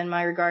for them and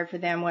my regard for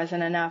them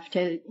wasn't enough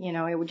to,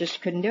 it just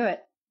couldn't do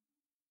it.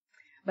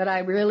 But I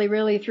really,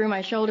 really threw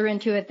my shoulder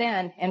into it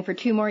then. And for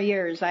 2 more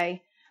years, I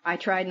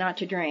tried not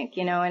to drink,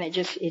 and it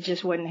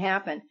just wouldn't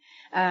happen.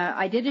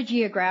 I did a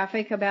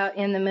geographic about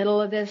in the middle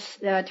of this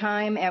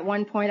time. At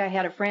one point, I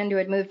had a friend who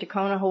had moved to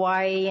Kona,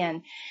 Hawaii,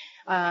 and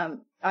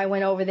I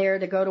went over there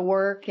to go to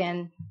work,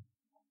 and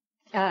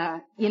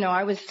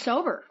I was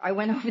sober. I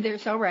went over there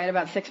sober. I had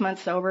about 6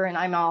 months sober, and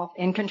I'm all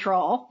in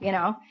control,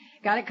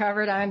 got it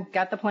covered. I've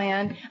got the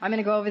plan. I'm going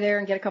to go over there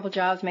and get a couple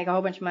jobs, make a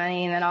whole bunch of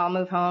money, and then I'll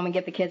move home and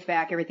get the kids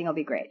back. Everything will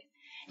be great.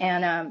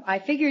 And I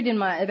figured in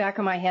the back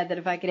of my head that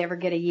if I could ever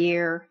get a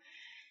year,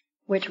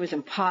 which was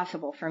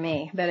impossible for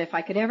me, but if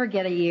I could ever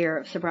get a year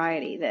of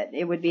sobriety,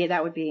 that would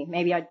be,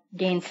 maybe I'd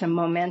gain some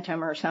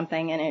momentum or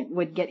something and it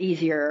would get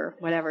easier or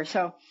whatever.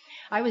 So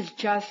I was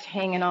just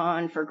hanging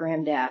on for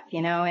grim death,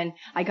 and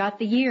I got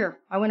the year.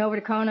 I went over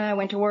to Kona. I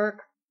went to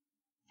work.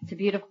 It's a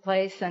beautiful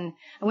place, and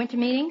I went to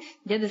meetings,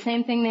 did the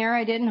same thing there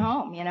I did in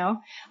home,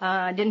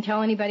 I didn't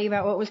tell anybody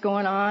about what was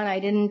going on.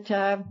 I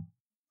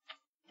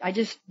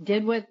just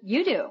did what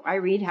you do. I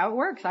read how it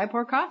works. I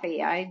pour coffee.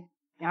 How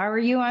are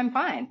you? I'm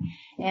fine.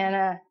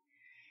 And,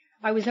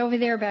 I was over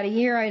there about a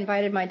year. I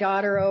invited my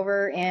daughter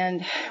over,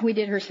 and we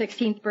did her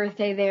 16th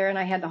birthday there, and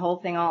I had the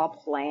whole thing all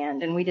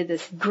planned. And we did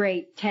this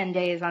great 10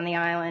 days on the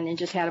island and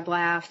just had a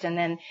blast. And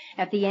then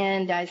at the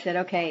end, I said,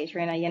 okay,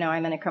 Serena,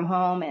 I'm going to come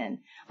home, and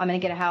I'm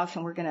going to get a house,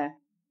 and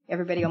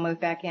everybody will move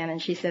back in.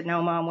 And she said,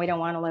 no, Mom, we don't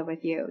want to live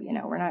with you.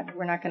 We're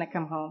not going to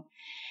come home.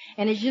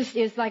 And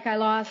it's like I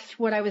lost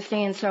what I was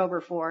staying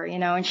sober for,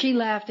 and she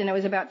left, and it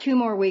was about 2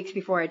 more weeks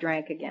before I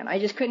drank again. I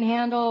couldn't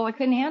handle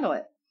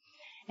it.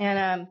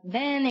 And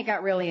then it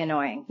got really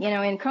annoying.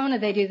 In Kona,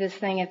 they do this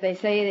thing. If they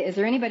say, is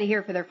there anybody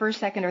here for their first,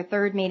 second, or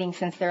third meeting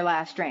since their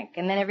last drink?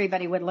 And then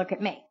everybody would look at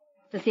me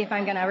to see if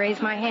I'm going to raise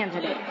my hand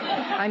today.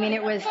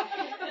 It was,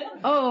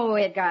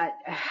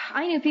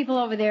 I knew people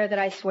over there that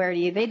I swear to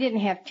you, they didn't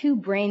have 2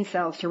 brain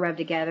cells to rub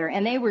together,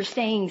 and they were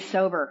staying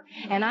sober.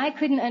 And I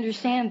couldn't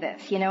understand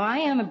this. I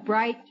am a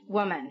bright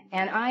woman,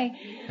 and I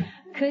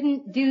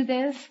couldn't do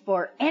this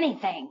for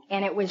anything.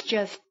 And it was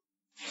just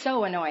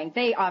so annoying.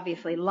 They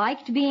obviously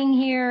liked being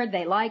here.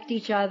 They liked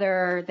each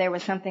other. There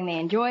was something they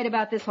enjoyed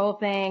about this whole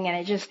thing, and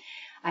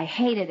I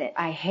hated it.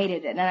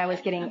 And I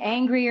was getting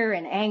angrier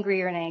and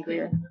angrier and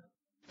angrier.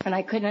 And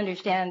I couldn't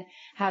understand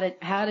how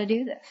to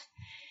do this.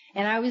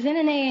 And I was in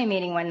an AA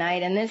meeting one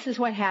night, and this is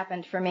what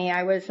happened for me.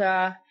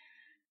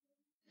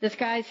 This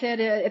guy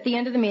said at the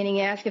end of the meeting,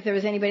 he asked if there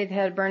was anybody that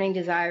had a burning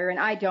desire, and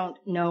I don't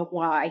know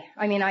why.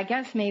 I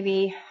guess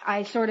maybe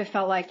I sort of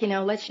felt like,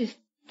 let's just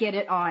get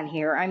it on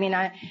here.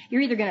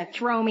 You're either going to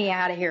throw me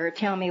out of here or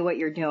tell me what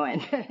you're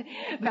doing,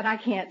 but I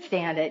can't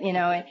stand it,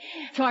 And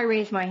so I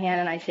raised my hand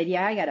and I said,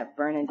 yeah, I got a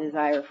burning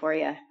desire for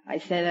you. I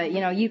said,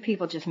 you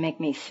people just make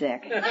me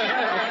sick.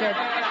 I said,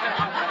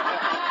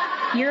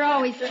 you're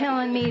always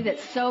telling me that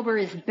sober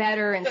is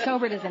better, and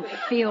sober doesn't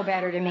feel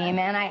better to me,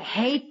 man. I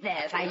hate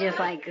this. I just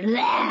blah,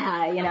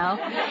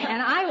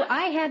 And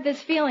I had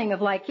this feeling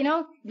of let's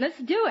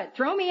do it.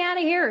 Throw me out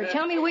of here or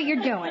tell me what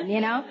you're doing,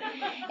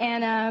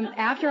 And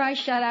after I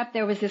shut up,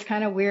 there was this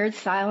kind of weird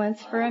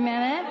silence for a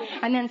minute,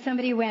 and then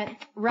somebody went,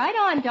 right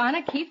on,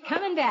 Donna, keep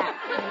coming back.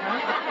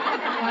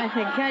 I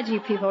said, God, you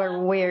people are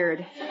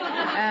weird.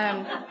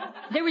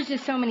 there was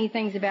just so many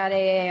things about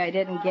AA I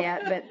didn't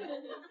get, but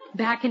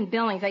back in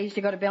Billings, I used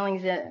to go to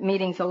Billings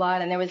meetings a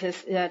lot, and there was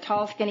this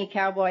tall, skinny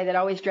cowboy that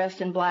always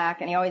dressed in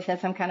black, and he always had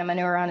some kind of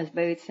manure on his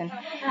boots and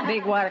a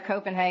big wad of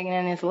Copenhagen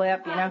in his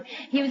lip, you know.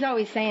 He was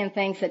always saying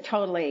things that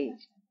totally,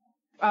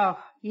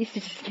 used to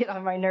just get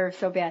on my nerves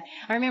so bad.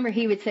 I remember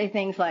he would say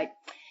things like,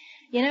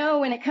 you know,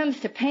 when it comes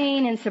to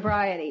pain and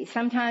sobriety,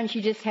 sometimes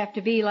you just have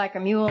to be like a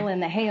mule in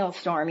the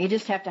hailstorm. You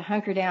just have to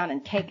hunker down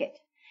and take it.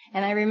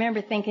 And I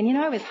remember thinking, you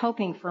know, I was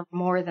hoping for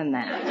more than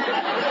that.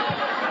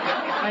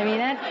 I mean,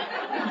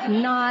 that's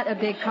not a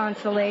big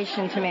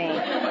consolation to me.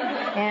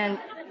 And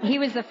he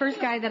was the first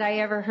guy that I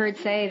ever heard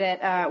say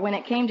that when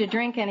it came to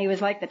drinking, he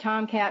was like the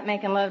tomcat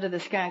making love to the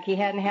skunk. He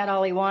hadn't had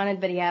all he wanted,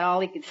 but he had all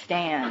he could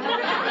stand.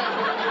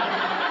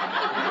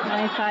 And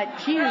I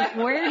thought,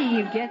 geez, where do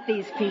you get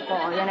these people,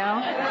 you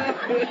know?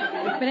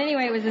 But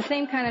anyway, it was the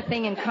same kind of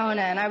thing in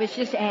Kona, and I was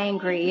just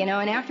angry, you know.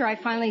 And after I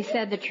finally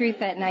said the truth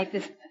that night,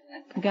 this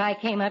guy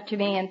came up to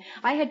me, and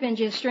I had been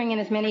just stringing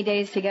as many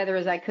days together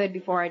as I could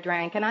before I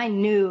drank, and I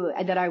knew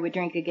that I would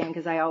drink again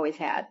because I always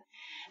had.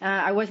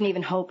 I wasn't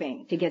even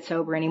hoping to get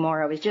sober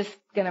anymore. I was just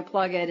going to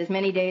plug it as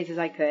many days as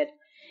I could.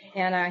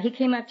 And he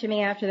came up to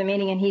me after the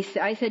meeting, and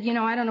I said, you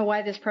know, I don't know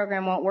why this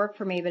program won't work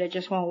for me, but it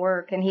just won't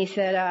work. And he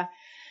said,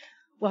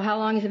 well, how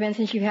long has it been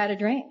since you've had a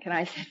drink? And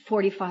I said,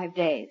 45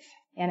 days.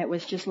 And it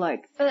was just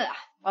like,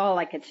 all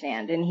I could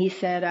stand. And he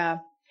said,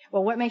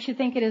 well, what makes you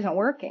think it isn't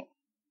working?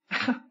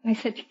 I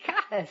said,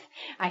 because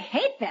I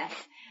hate this.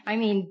 I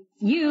mean,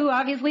 you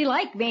obviously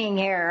like being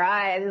here.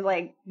 It's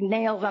like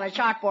nails on a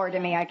chalkboard to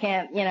me. I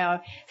can't, you know,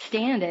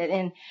 stand it.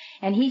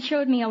 And he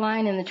showed me a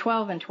line in the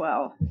 12 and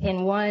 12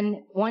 in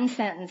one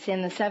sentence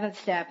in the 7th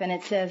step. And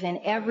it says, in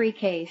every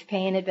case,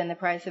 pain had been the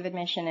price of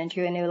admission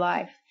into a new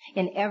life.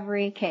 In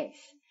every case.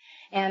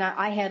 And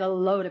I had a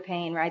load of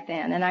pain right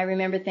then. And I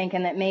remember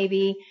thinking that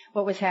maybe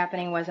what was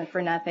happening wasn't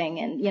for nothing.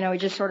 And, you know, it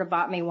just sort of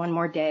bought me one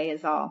more day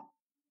is all.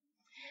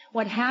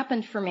 What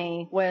happened for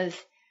me was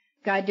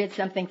God did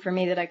something for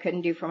me that I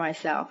couldn't do for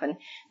myself. And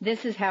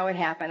this is how it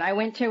happened. I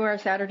went to our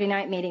Saturday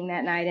night meeting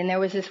that night, and there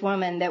was this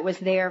woman that was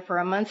there for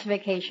a month's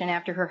vacation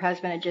after her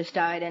husband had just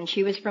died. And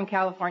she was from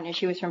California.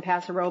 She was from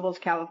Paso Robles,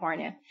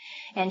 California.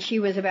 And she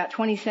was about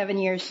 27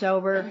 years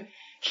sober.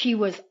 She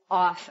was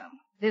awesome.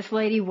 This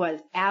lady was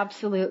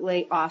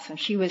absolutely awesome.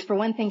 She was, for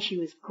one thing, she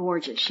was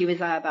gorgeous. She was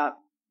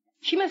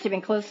she must have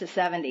been close to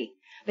 70.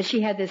 But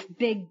she had this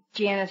big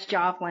Janis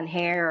Joplin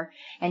hair,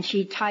 and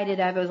she tied it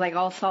up. It was like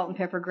all salt and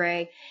pepper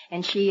gray.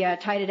 And she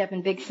tied it up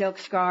in big silk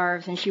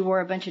scarves, and she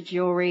wore a bunch of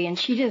jewelry, and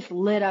she just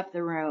lit up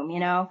the room, you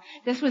know.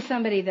 This was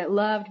somebody that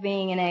loved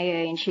being an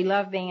AA, and she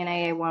loved being an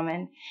AA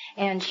woman.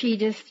 And she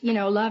just, you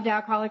know, loved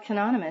Alcoholics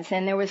Anonymous.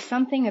 And there was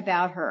something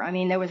about her. I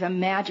mean, there was a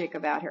magic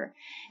about her.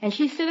 And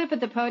she stood up at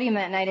the podium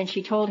that night, and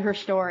she told her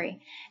story.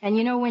 And,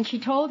 you know, when she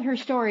told her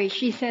story,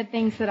 she said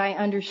things that I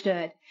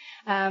understood.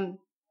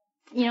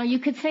 You know, you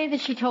could say that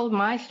she told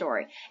my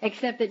story,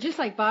 except that just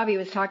like Bobby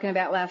was talking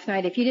about last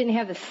night, if you didn't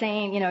have the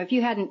same, you know, if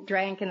you hadn't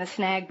drank in the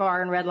Snag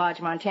Bar in Red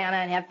Lodge, Montana,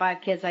 and had 5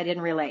 kids, I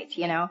didn't relate,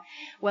 you know.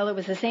 Well, it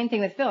was the same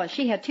thing with Phyllis.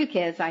 She had 2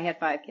 kids, I had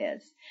 5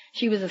 kids.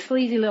 She was a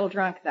sleazy little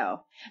drunk,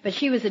 though. But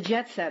she was a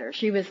jet setter.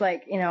 She was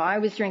like, you know, I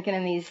was drinking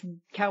in these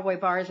cowboy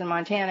bars in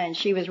Montana, and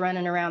she was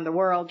running around the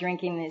world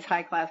drinking in these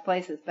high-class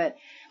places. But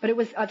it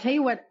was, I'll tell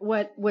you what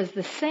was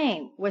the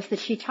same, was that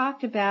she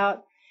talked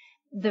about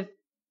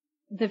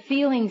the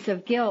feelings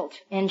of guilt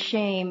and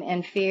shame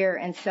and fear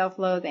and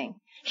self-loathing.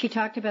 She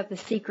talked about the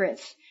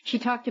secrets. She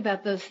talked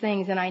about those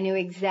things, and I knew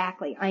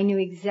exactly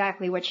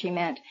what she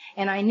meant.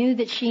 And I knew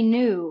that she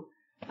knew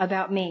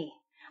about me.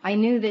 I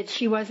knew that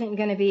she wasn't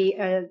going to be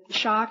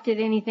shocked at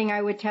anything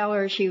I would tell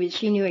her. She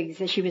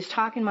was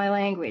talking my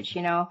language,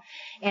 you know.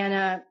 And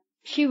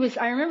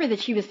I remember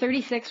that she was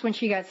 36 when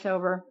she got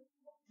sober.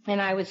 And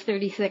I was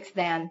 36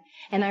 then.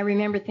 And I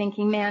remember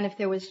thinking, man, if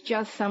there was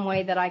just some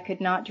way that I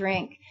could not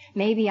drink,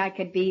 maybe I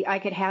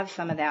could have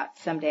some of that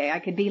someday. I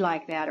could be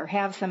like that or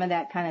have some of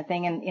that kind of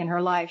thing in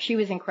her life. She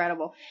was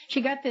incredible.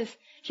 She had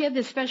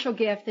this special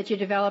gift that you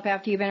develop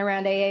after you've been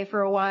around AA for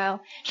a while.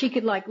 She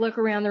could like look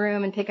around the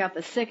room and pick out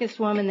the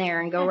sickest woman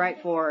there and go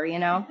right for her, you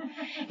know.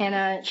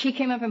 And she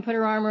came up and put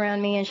her arm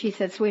around me and she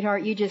said,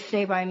 sweetheart, you just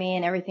stay by me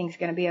and everything's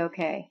going to be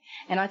okay.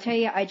 And I'll tell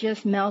you, I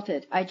just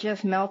melted.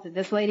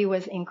 This lady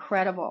was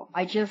incredible.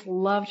 I just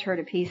loved her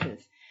to pieces.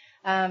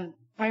 I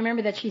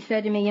remember that she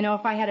said to me, you know,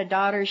 if I had a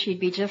daughter, she'd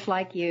be just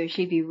like you.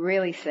 She'd be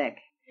really sick.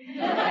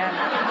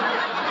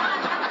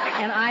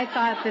 And I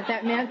thought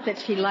that meant that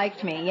she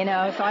liked me, you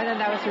know, so I thought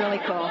that was really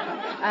cool.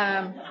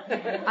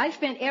 I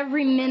spent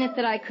every minute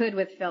that I could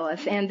with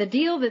Phyllis, and the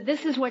deal that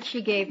this is what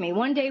she gave me.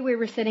 One day we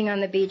were sitting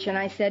on the beach, and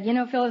I said, you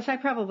know, Phyllis, I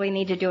probably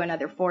need to do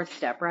another 4th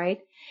step, right?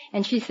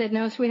 And she said,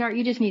 no, sweetheart,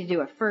 you just need to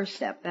do a 1st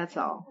step, that's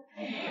all.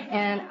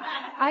 And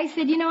I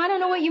said, you know, I don't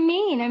know what you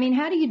mean. I mean,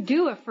 how do you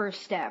do a 1st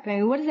step? I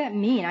mean, what does that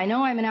mean? I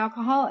know I'm an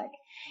alcoholic.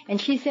 And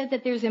she said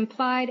that there's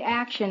implied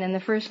action in the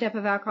 1st step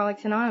of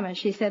Alcoholics Anonymous.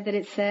 She said that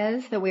it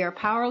says that we are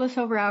powerless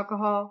over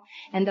alcohol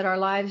and that our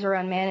lives are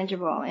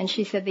unmanageable. And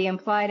she said the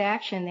implied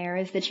action there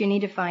is that you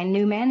need to find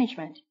new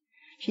management.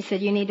 She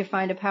said, you need to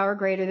find a power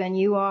greater than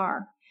you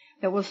are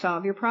that will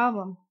solve your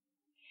problem.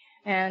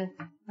 And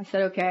I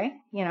said, okay,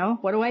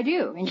 what do I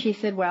do? And she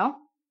said, well,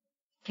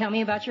 tell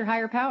me about your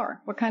higher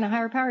power. What kind of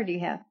higher power do you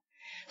have?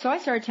 So I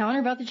started telling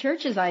her about the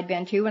churches I'd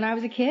been to when I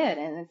was a kid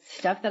and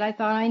stuff that I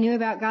thought I knew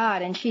about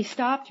God. And she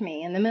stopped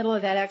me in the middle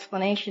of that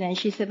explanation and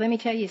she said, let me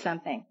tell you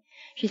something.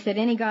 She said,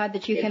 any God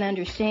that you can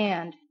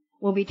understand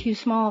will be too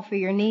small for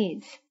your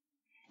needs.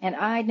 And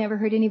I'd never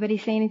heard anybody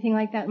say anything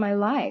like that in my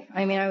life.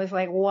 I mean, I was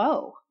like,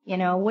 whoa,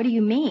 what do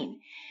you mean?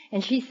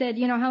 And she said,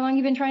 how long have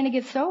you been trying to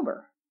get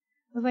sober?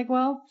 I was like,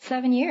 well,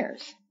 7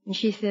 years. And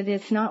she said,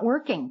 it's not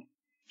working.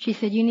 She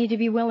said, you need to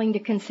be willing to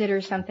consider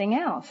something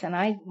else. And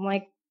I'm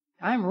like,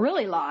 I'm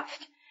really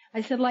lost.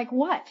 I said, like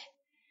what?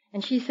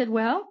 And she said,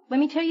 well, let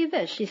me tell you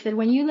this. She said,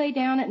 when you lay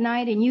down at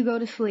night and you go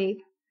to sleep,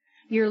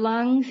 your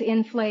lungs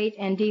inflate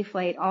and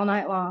deflate all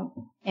night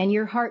long, and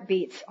your heart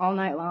beats all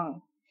night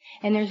long.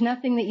 And there's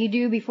nothing that you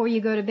do before you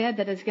go to bed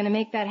that is going to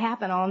make that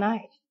happen all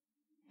night.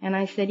 And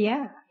I said,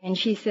 yeah. And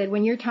she said,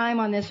 when your time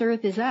on this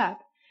earth is up,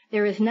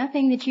 there is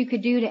nothing that you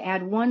could do to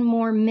add one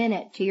more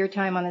minute to your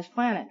time on this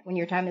planet. When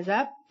your time is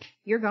up,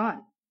 you're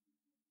gone.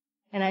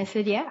 And I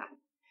said, yeah.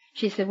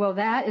 She said, well,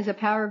 that is a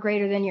power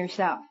greater than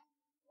yourself.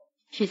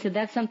 She said,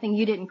 that's something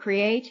you didn't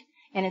create,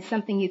 and it's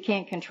something you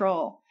can't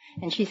control.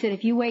 And she said,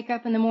 if you wake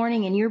up in the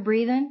morning and you're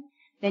breathing,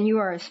 then you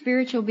are a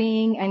spiritual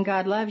being, and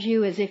God loves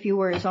you as if you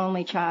were his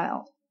only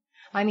child.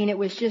 I mean, it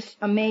was just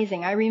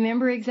amazing. I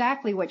remember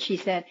exactly what she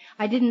said.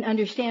 I didn't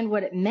understand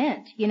what it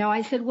meant.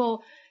 I said,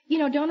 well,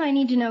 don't I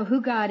need to know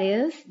who God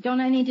is? Don't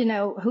I need to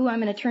know who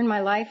I'm going to turn my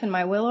life and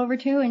my will over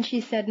to? And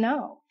she said,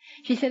 no.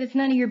 She said, it's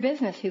none of your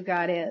business who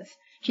God is.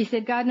 She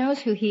said, God knows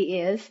who he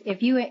is.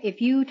 If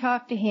you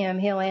talk to him,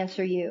 he'll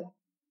answer you.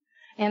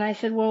 And I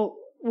said, well,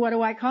 what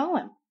do I call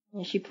him?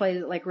 And she played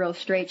it like real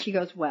straight. She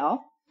goes,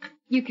 well,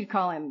 you could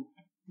call him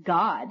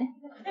God,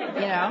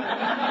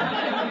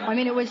 I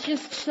mean, it was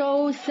just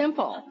so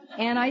simple.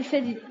 And I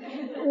said,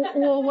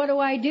 well, what do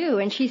I do?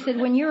 And she said,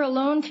 when you're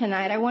alone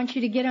tonight, I want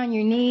you to get on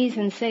your knees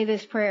and say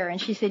this prayer.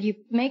 And she said,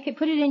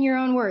 put it in your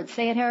own words.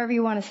 Say it however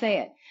you want to say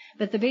it.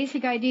 But the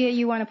basic idea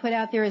you want to put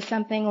out there is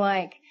something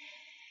like,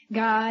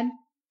 God,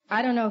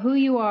 I don't know who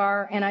you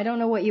are, and I don't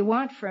know what you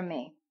want from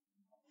me.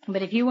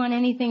 But if you want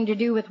anything to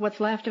do with what's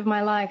left of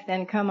my life,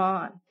 then come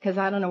on, because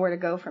I don't know where to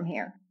go from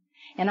here.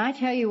 And I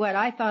tell you what,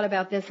 I thought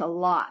about this a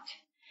lot.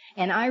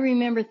 And I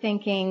remember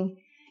thinking,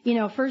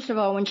 first of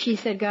all, when she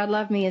said God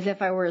loved me as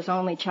if I were his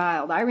only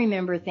child, I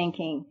remember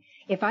thinking,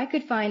 if I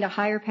could find a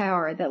higher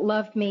power that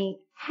loved me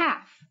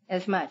half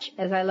as much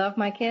as I love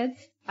my kids,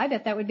 I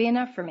bet that would be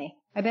enough for me.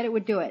 I bet it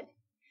would do it.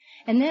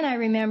 And then I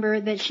remember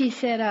that she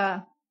said,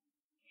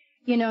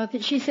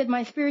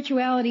 my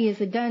spirituality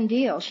is a done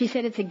deal. She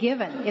said, it's a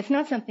given. It's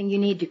not something you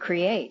need to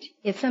create.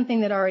 It's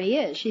something that already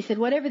is. She said,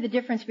 whatever the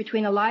difference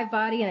between a live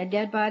body and a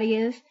dead body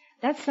is,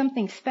 that's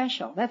something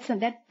special.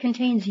 That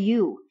contains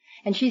you.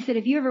 And she said,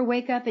 if you ever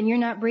wake up and you're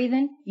not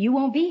breathing, you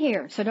won't be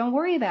here. So don't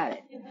worry about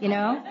it.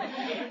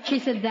 She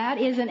said, that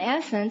is an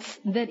essence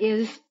that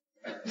is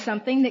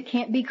something that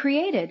can't be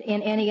created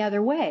in any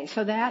other way.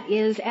 So that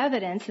is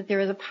evidence that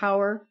there is a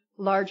power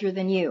larger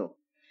than you.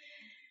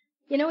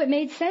 It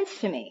made sense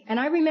to me. And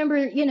I remember,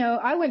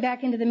 I went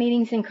back into the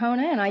meetings in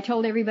Kona and I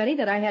told everybody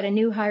that I had a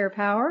new higher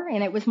power,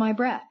 and it was my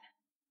breath.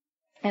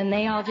 And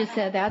they all just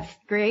said, that's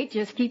great,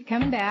 just keep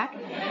coming back.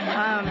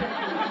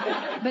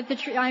 But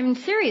I'm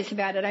serious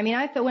about it. I mean,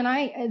 I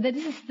thought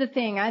this is the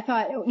thing, I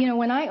thought,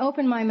 when I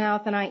opened my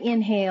mouth and I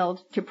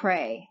inhaled to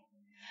pray,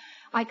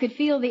 I could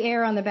feel the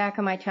air on the back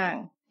of my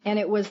tongue. And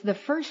it was the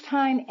first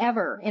time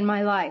ever in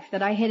my life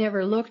that I had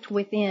ever looked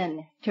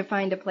within to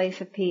find a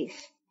place of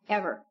peace.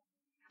 Ever.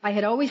 I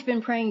had always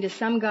been praying to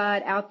some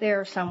God out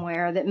there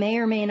somewhere that may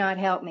or may not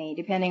help me,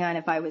 depending on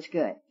if I was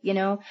good.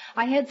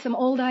 I had some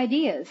old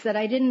ideas that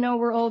I didn't know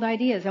were old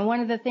ideas. And one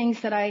of the things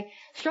that I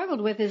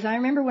struggled with is I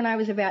remember when I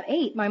was about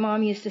 8, my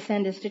mom used to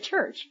send us to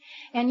church.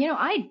 And,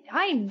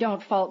 I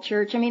don't fault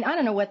church. I mean, I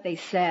don't know what they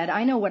said.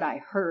 I know what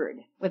I heard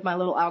with my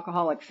little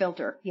alcoholic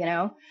filter,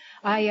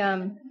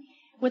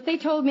 what they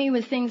told me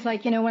was things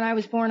like, when I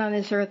was born on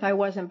this earth, I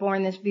wasn't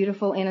born this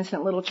beautiful,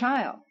 innocent little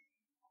child.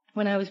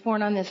 When I was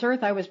born on this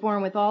earth, I was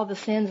born with all the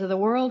sins of the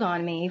world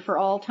on me for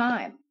all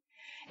time.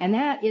 And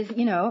that is,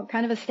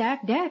 kind of a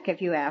stacked deck,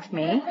 if you ask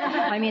me.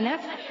 I mean,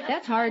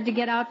 that's hard to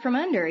get out from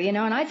under, and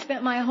I'd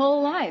spent my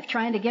whole life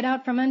trying to get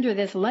out from under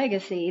this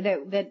legacy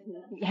that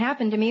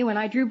happened to me when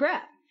I drew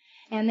breath.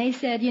 And they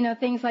said,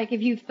 things like,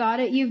 if you've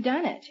thought it, you've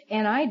done it.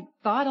 And I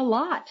thought a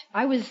lot.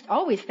 I was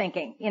always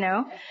thinking,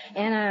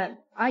 and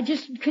I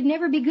just could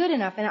never be good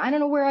enough. And I don't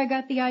know where I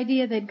got the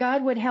idea that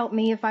God would help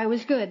me if I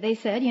was good. They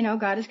said,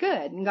 God is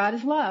good and God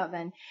is love.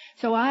 And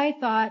so I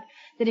thought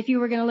that if you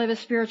were going to live a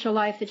spiritual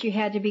life, that you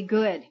had to be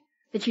good,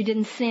 that you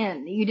didn't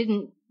sin, you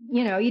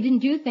didn't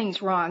do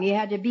things wrong. You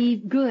had to be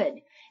good.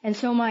 And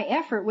so my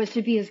effort was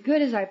to be as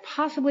good as I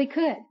possibly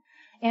could.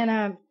 And,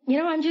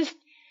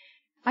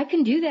 I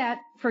can do that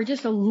for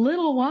just a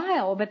little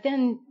while, but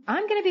then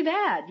I'm going to be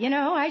bad.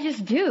 I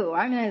just do.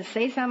 I'm going to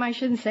say something I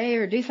shouldn't say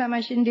or do something I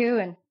shouldn't do.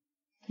 And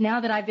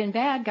Now that I've been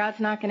bad, God's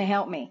not going to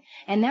help me.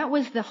 And that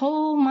was the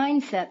whole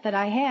mindset that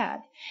I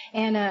had.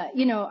 And,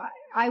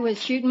 I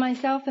was shooting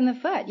myself in the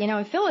foot.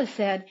 And Phyllis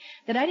said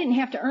that I didn't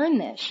have to earn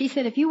this. She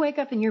said, if you wake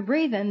up and you're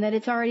breathing, that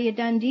it's already a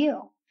done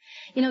deal.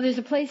 There's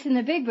a place in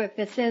the Big Book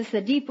that says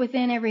that deep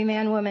within every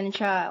man, woman, and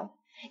child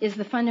is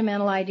the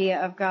fundamental idea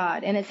of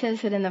God. And it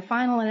says that in the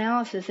final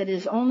analysis, it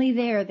is only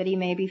there that he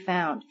may be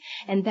found.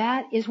 And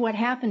that is what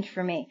happened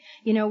for me.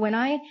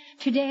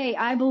 Today,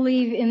 I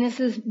believe, and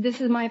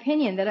this is my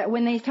opinion, that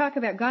when they talk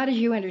about God as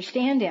you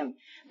understand him,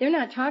 they're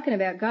not talking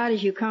about God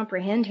as you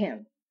comprehend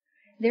him.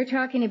 They're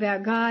talking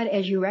about God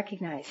as you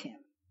recognize him.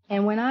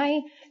 And when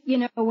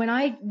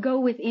I go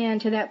within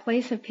to that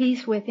place of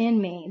peace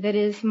within me that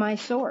is my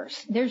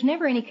source, there's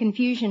never any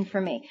confusion for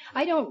me.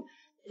 I don't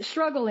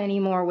struggle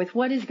anymore with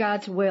what is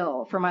God's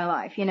will for my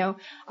life.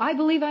 I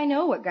believe I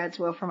know what God's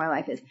will for my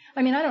life is.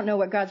 I don't know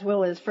what God's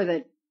will is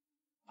from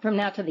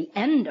now to the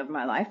end of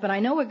my life, but I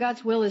know what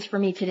God's will is for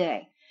me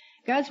today.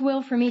 God's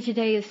will for me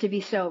today is to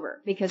be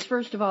sober, because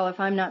first of all, if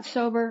I'm not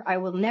sober, I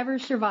will never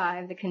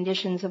survive the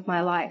conditions of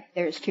my life.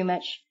 There's too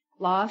much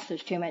loss,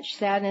 there's too much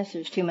sadness,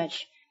 there's too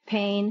much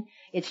pain.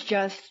 It's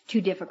just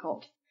too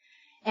difficult.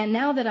 And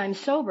now that I'm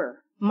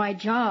sober, my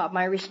job,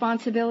 my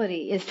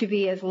responsibility is to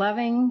be as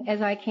loving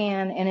as I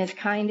can and as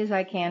kind as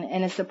I can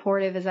and as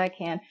supportive as I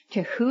can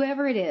to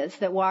whoever it is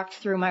that walks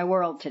through my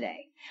world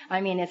today.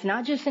 It's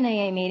not just in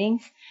AA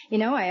meetings.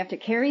 I have to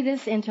carry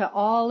this into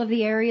all of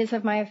the areas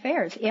of my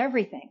affairs,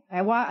 everything.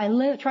 I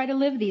try to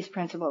live these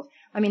principles.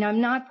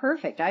 I'm not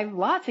perfect. I have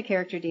lots of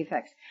character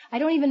defects. I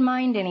don't even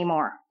mind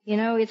anymore.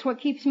 It's what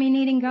keeps me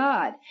needing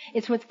God.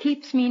 It's what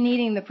keeps me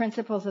needing the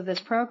principles of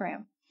this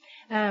program.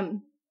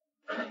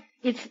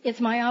 It's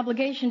my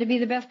obligation to be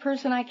the best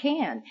person I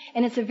can.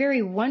 And it's a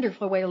very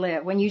wonderful way to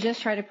live when you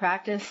just try to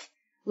practice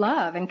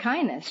love and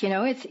kindness.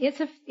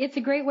 It's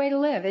a great way to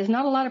live. There's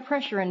not a lot of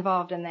pressure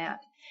involved in that.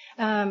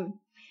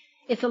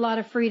 It's a lot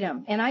of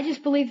freedom. And I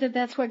just believe that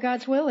that's what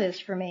God's will is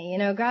for me.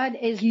 God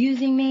is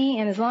using me,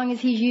 and as long as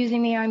he's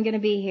using me, I'm going to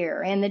be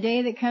here. And the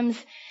day that comes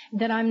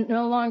that I'm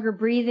no longer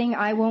breathing,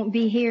 I won't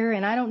be here,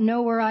 and I don't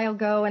know where I'll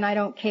go, and I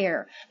don't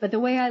care. But the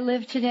way I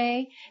live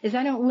today is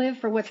I don't live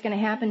for what's going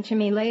to happen to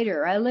me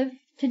later. I live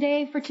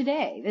today for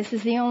today. This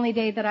is the only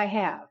day that I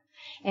have.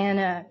 And,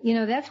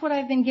 that's what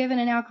I've been given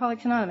in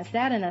Alcoholics Anonymous.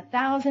 That and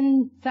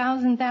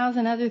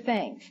 1,000 other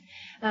things.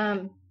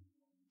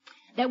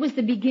 That was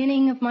the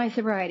beginning of my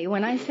sobriety.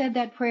 When I said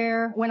that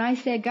prayer, when I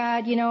said,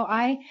 God,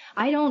 I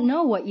don't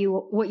know what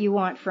you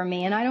want from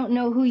me, and I don't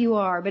know who you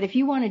are, but if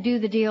you want to do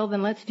the deal,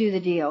 then let's do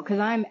the deal, because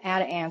I'm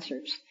out of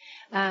answers.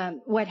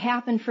 What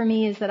happened for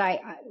me is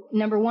that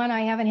number one,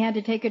 I haven't had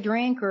to take a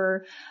drink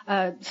or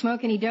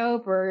smoke any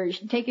dope or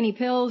take any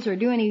pills or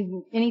do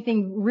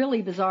anything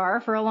really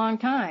bizarre for a long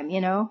time,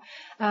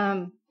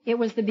 It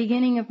was the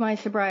beginning of my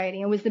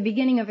sobriety. It was the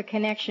beginning of a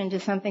connection to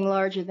something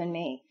larger than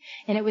me.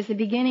 And it was the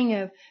beginning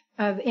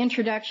of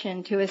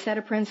introduction to a set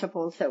of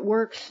principles that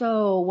work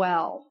so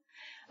well.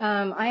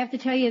 I have to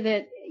tell you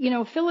that,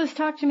 Phyllis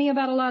talked to me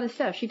about a lot of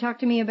stuff. She talked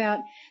to me about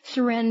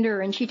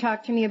surrender, and she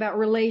talked to me about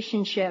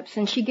relationships,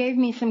 and she gave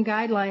me some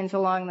guidelines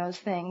along those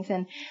things,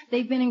 and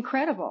they've been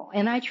incredible.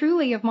 And I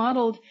truly have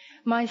modeled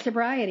my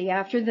sobriety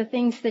after the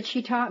things that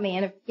she taught me,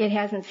 and if it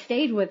hasn't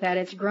stayed with that,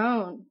 it's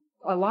grown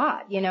a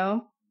lot,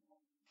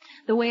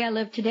 The way I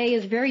live today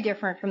is very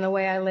different from the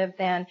way I lived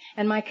then,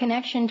 and my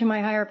connection to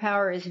my higher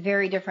power is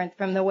very different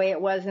from the way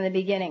it was in the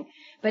beginning.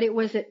 But it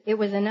was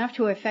enough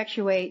to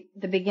effectuate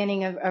the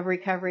beginning of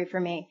recovery for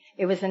me.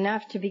 It was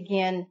enough to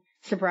begin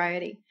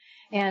sobriety.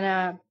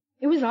 And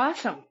it was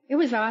awesome. It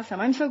was awesome.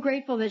 I'm so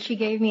grateful that she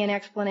gave me an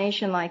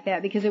explanation like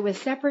that, because it was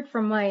separate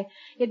from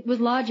it was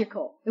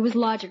logical. It was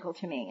logical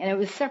to me, and it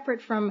was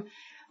separate from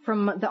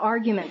the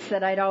arguments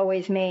that I'd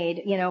always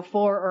made,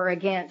 for or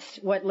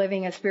against what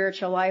living a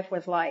spiritual life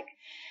was like.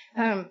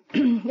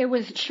 It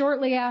was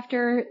shortly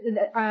after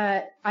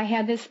I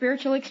had this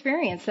spiritual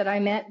experience that I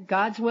met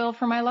God's will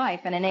for my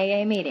life in an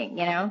AA meeting,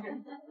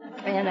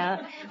 And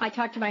I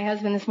talked to my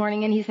husband this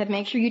morning, and he said,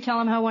 make sure you tell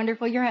him how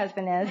wonderful your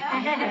husband is.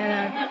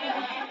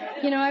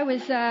 And, I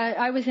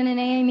was in an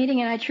AA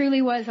meeting, and I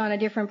truly was on a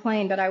different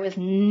plane, but I was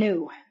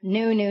new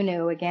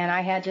again.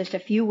 I had just a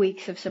few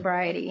weeks of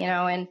sobriety,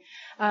 and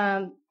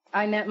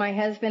I met my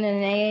husband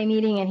in an AA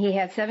meeting, and he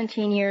had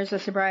 17 years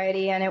of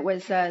sobriety, and it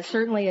was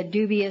certainly a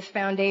dubious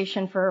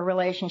foundation for a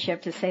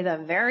relationship, to say the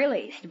very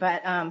least.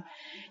 But,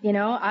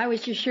 I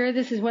was just sure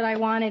this is what I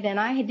wanted, and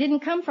I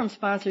didn't come from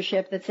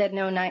sponsorship that said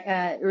no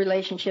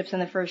relationships in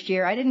the first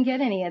year. I didn't get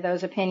any of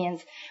those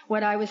opinions.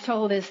 What I was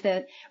told is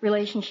that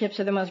relationships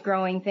are the most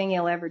growing thing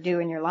you'll ever do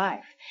in your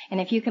life. And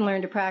if you can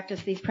learn to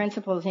practice these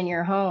principles in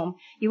your home,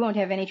 you won't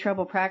have any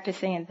trouble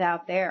practicing it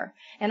out there.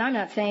 And I'm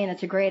not saying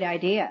it's a great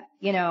idea.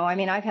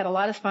 I've had a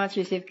lot of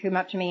sponsors who've come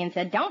up to me and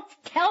said, don't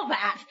tell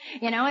that.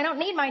 I don't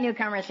need my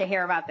newcomers to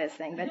hear about this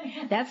thing. But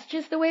that's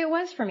just the way it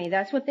was for me.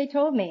 That's what they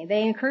told me.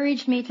 They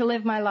encouraged me to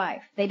live my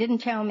life. They didn't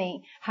tell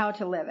me how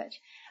to live it.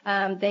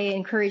 They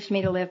encouraged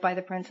me to live by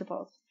the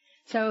principles.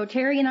 So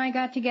Terry and I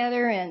got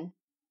together, and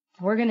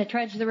we're going to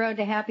trudge the road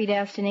to happy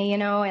destiny,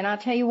 and I'll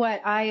tell you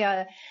what,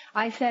 I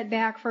sat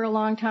back for a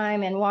long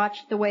time and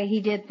watched the way he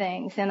did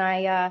things,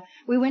 and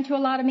we went to a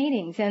lot of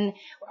meetings, and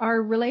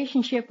our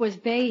relationship was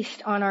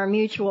based on our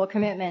mutual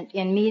commitment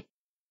in meetings.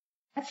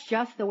 That's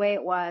just the way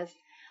it was.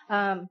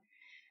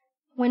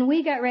 When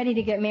we got ready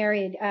to get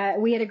married,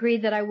 we had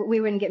agreed that we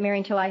wouldn't get married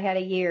until I had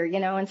a year,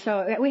 and so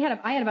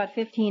I had about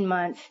 15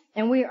 months,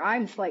 and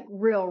I'm like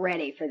real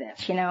ready for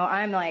this,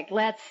 I'm like,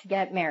 let's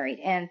get married.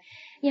 And,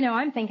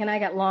 I'm thinking I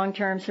got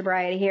long-term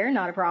sobriety here,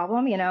 not a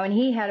problem, and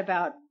he had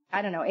about,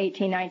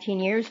 18, 19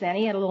 years then.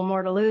 He had a little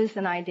more to lose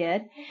than I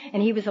did,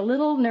 and he was a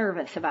little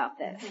nervous about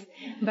this.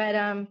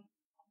 But,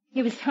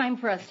 it was time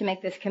for us to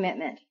make this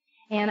commitment.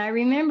 And I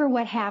remember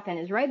what happened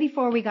is right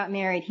before we got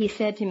married, he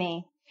said to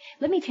me,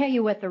 let me tell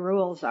you what the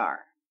rules are.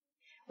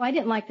 Well, I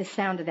didn't like the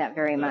sound of that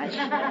very much.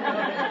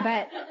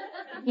 But,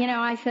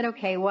 I said,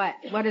 okay, what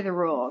are the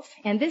rules?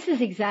 And this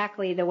is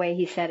exactly the way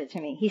he said it to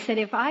me. He said,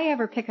 if I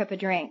ever pick up a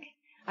drink,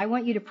 I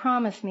want you to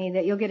promise me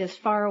that you'll get as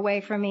far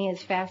away from me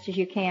as fast as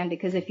you can,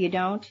 because if you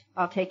don't,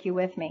 I'll take you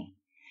with me.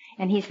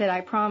 And he said,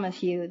 I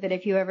promise you that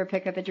if you ever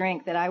pick up a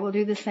drink, that I will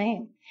do the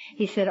same.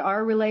 He said,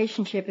 our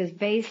relationship is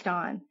based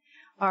on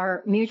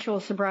our mutual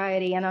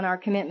sobriety and on our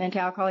commitment to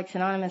Alcoholics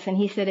Anonymous. And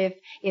he said,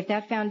 if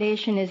that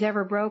foundation is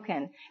ever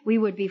broken, we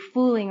would be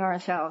fooling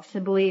ourselves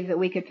to believe that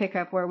we could pick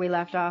up where we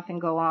left off and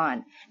go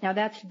on. Now,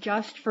 that's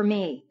just for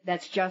me.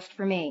 That's just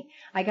for me.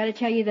 I got to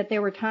tell you that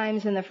there were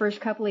times in the first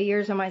couple of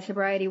years of my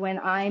sobriety when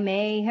I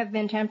may have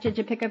been tempted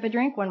to pick up a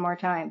drink one more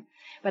time.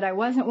 But I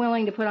wasn't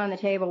willing to put on the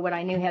table what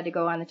I knew had to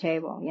go on the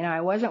table. I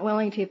wasn't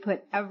willing to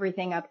put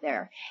everything up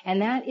there.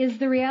 And that is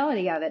the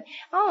reality of it.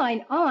 All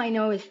I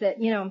know is that,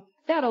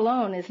 that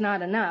alone is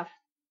not enough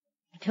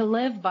to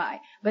live by,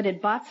 but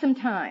it bought some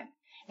time.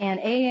 And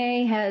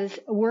AA has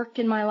worked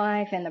in my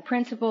life, and the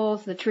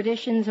principles, the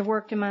traditions have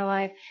worked in my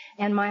life,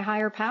 and my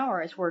higher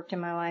power has worked in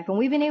my life. And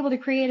we've been able to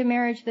create a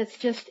marriage that's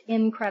just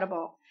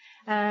incredible.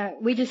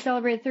 We just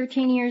celebrated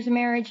 13 years of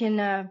marriage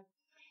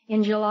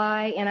in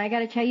July, and I got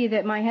to tell you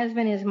that my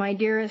husband is my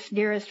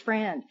dearest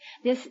friend.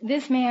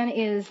 This man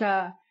is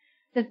the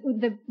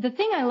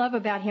thing I love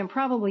about him,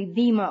 probably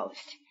the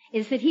most,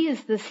 is that he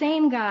is the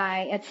same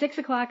guy at 6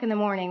 o'clock in the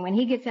morning when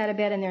he gets out of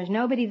bed and there's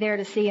nobody there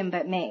to see him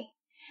but me,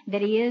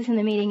 that he is in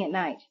the meeting at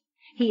night.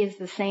 He is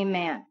the same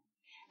man.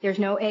 There's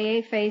no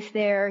AA face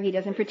there. He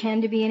doesn't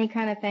pretend to be any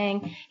kind of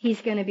thing.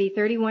 He's going to be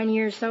 31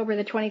 years sober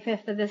the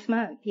 25th of this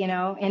month,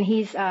 and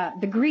he's the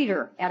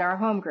greeter at our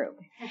home group.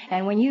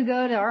 And when you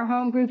go to our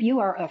home group, you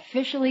are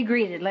officially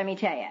greeted, let me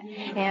tell you.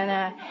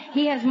 And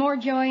he has more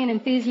joy and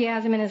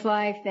enthusiasm in his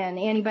life than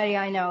anybody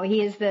I know.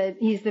 He's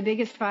the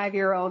biggest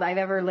 5-year-old I've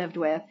ever lived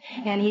with,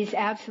 and he's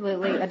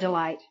absolutely a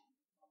delight.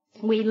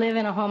 We live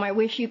in a home. I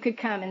wish you could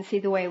come and see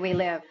the way we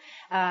live.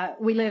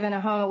 We live in a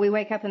home. We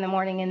wake up in the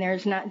morning and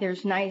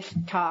there's nice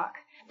talk.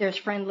 There's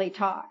friendly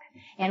talk,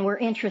 and we're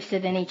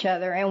interested in each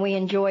other, and we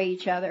enjoy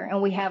each other, and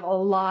we have a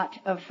lot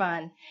of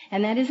fun.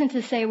 And that isn't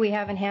to say we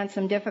haven't had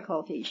some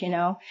difficulties,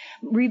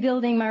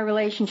 Rebuilding my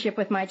relationship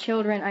with my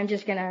children, I'm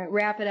just going to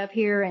wrap it up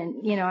here,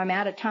 and, I'm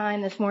out of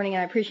time this morning,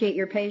 and I appreciate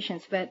your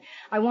patience, but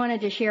I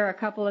wanted to share a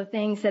couple of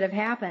things that have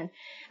happened.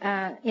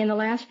 In the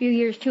last few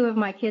years, 2 of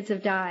my kids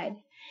have died.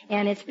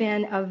 And it's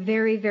been a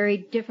very, very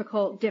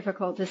difficult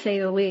to say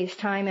the least,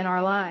 time in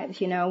our lives.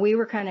 We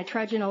were kind of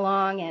trudging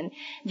along and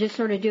just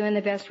sort of doing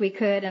the best we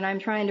could. And I'm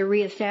trying to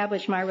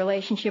reestablish my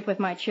relationship with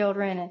my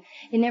children. And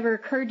it never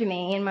occurred to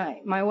me in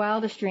my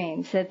wildest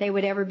dreams that they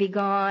would ever be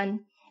gone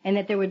and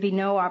that there would be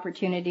no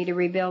opportunity to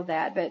rebuild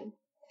that. But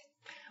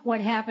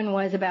what happened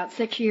was about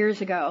 6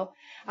 years ago,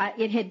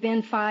 it had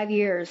been 5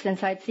 years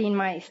since I'd seen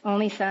my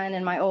only son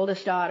and my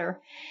oldest daughter.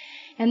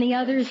 And the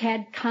others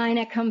had kind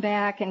of come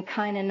back and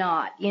kind of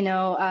not. When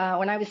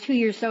I was 2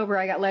 years sober,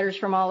 I got letters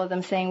from all of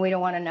them saying, we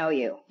don't want to know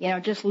you.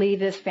 Just leave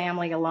this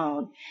family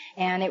alone.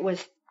 And it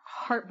was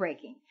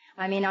heartbreaking.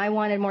 I mean, I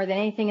wanted more than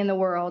anything in the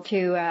world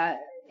to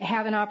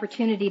have an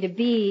opportunity to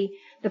be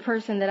the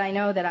person that I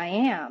know that I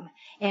am.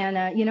 And,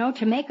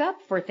 to make up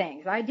for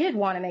things. I did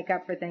want to make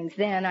up for things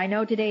then. I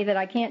know today that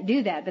I can't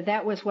do that, but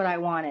that was what I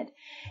wanted.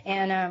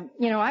 And,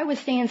 I was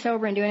staying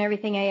sober and doing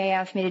everything AA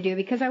asked me to do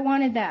because I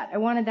wanted that. I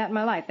wanted that in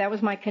my life. That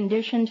was my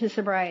condition to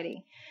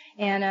sobriety.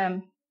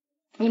 And,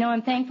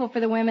 I'm thankful for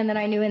the women that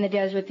I knew in the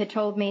desert that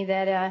told me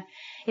that,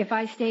 if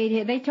I stayed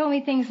here, they told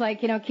me things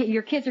like,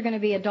 your kids are going to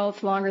be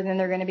adults longer than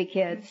they're going to be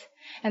kids.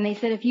 And they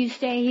said, if you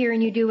stay here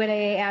and you do what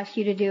AA asked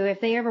you to do, if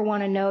they ever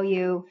want to know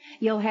you,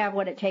 you'll have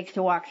what it takes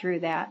to walk through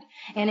that.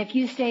 And if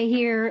you stay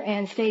here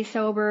and stay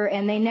sober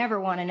and they never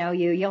want to know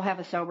you, you'll have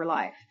a sober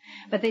life.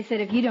 But they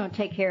said, if you don't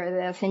take care of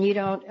this and you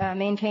don't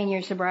maintain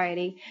your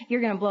sobriety,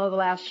 you're going to blow the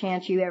last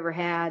chance you ever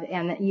had,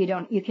 and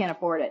you can't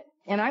afford it.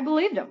 And I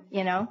believed them,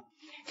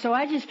 So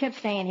I just kept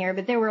staying here,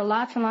 but there were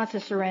lots and lots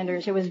of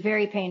surrenders. It was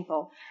very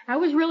painful. I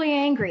was really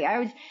angry. I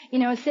would,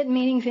 sit in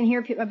meetings and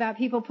hear about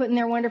people putting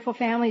their wonderful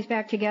families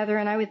back together,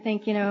 and I would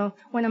think,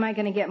 when am I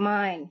going to get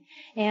mine?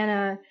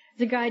 And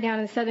there's a guy down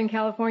in Southern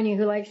California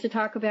who likes to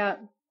talk about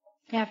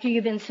after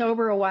you've been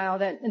sober a while,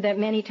 that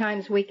many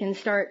times we can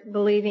start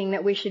believing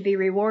that we should be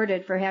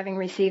rewarded for having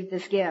received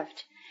this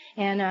gift.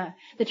 And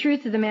the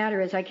truth of the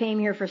matter is I came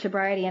here for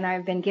sobriety and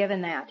I've been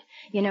given that,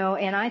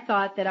 and I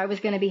thought that I was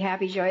going to be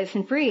happy, joyous,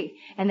 and free,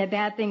 and that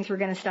bad things were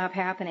going to stop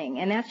happening.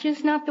 And that's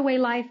just not the way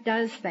life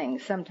does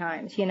things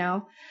sometimes,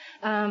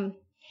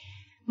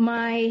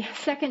 My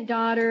second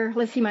daughter,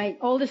 my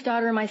oldest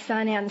daughter and my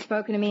son hadn't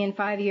spoken to me in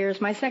 5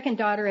 years. My second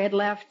daughter had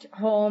left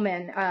home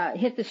and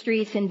hit the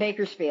streets in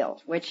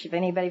Bakersfield, which, if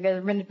anybody's ever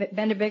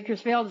been to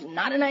Bakersfield, is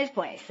not a nice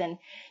place. And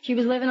she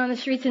was living on the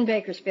streets in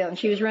Bakersfield, and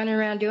she was running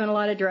around doing a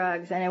lot of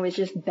drugs, and it was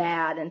just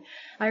bad. And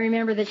I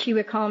remember that she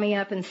would call me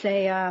up and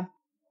say,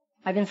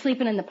 I've been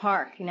sleeping in the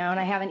park, and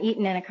I haven't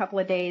eaten in a couple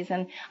of days,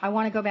 and I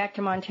want to go back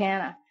to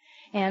Montana.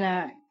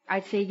 And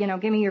I'd say,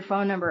 give me your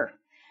phone number.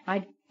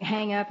 I'd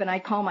hang up and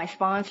I'd call my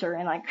sponsor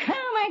and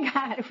oh my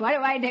God, what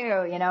do I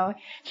do?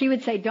 She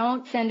would say,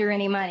 don't send her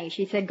any money.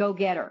 She said, go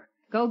get her.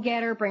 Go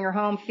get her, bring her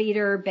home, feed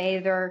her,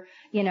 bathe her,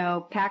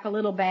 pack a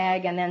little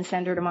bag and then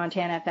send her to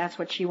Montana if that's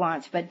what she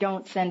wants, but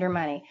don't send her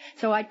money.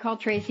 So I'd call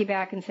Tracy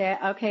back and say,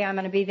 okay, I'm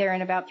going to be there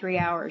in about 3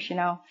 hours,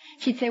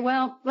 She'd say,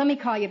 well, let me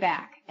call you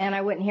back. And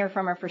I wouldn't hear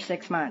from her for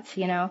 6 months,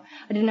 I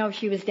didn't know if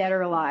she was dead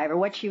or alive or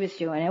what she was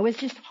doing. It was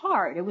just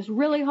hard. It was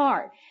really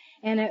hard.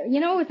 And,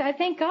 I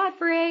thank God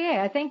for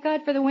AA. I thank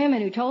God for the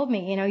women who told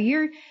me,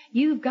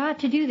 you've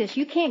got to do this.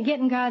 You can't get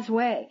in God's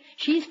way.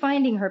 She's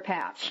finding her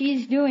path.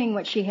 She's doing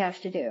what she has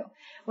to do.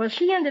 Well,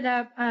 she ended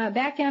up,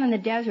 back down in the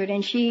desert,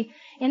 and she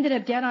ended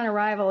up dead on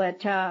arrival at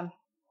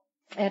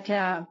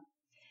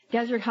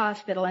Desert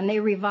Hospital, and they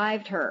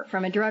revived her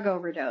from a drug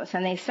overdose,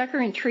 and they stuck her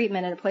in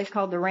treatment at a place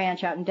called The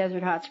Ranch out in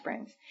Desert Hot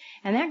Springs.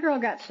 And that girl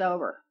got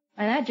sober.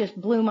 And that just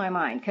blew my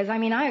mind because,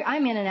 I'm in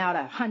and out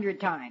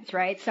 100 times,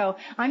 right? So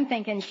I'm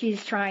thinking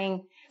she's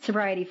trying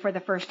sobriety for the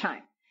first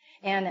time.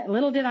 And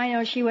little did I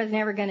know she was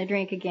never going to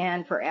drink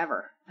again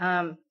forever,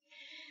 for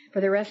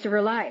the rest of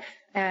her life.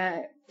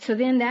 So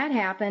then that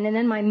happened, and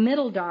then my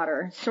middle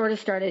daughter sort of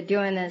started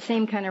doing the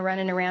same kind of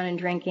running around and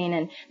drinking,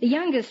 and the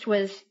youngest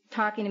was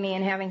talking to me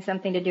and having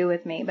something to do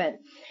with me, but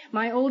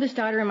my oldest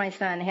daughter and my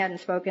son hadn't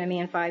spoken to me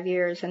in 5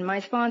 years, and my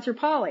sponsor,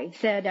 Polly,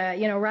 said,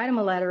 write them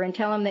a letter and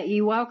tell them that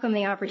you welcome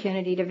the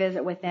opportunity to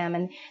visit with them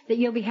and that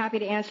you'll be happy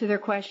to answer their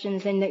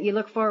questions and that you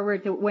look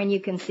forward to when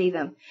you can see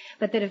them,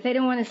 but that if they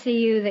don't want to see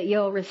you, that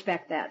you'll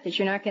respect that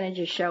you're not going to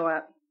just show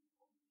up.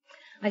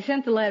 I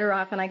sent the letter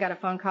off, and I got a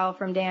phone call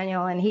from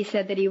Daniel, and he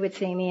said that he would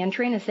see me, and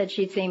Trina said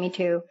she'd see me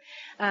too.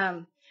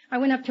 I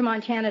went up to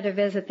Montana to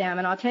visit them,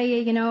 and I'll tell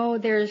you,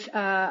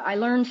 I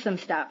learned some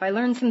stuff. I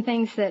learned some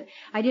things that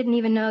I didn't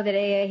even know that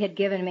AA had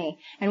given me.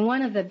 And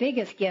one of the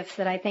biggest gifts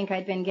that I think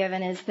I'd been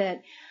given is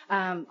that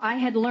I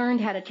had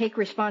learned how to take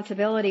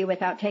responsibility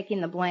without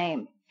taking the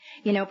blame.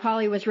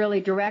 Polly was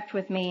really direct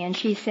with me, and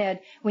she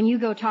said, when you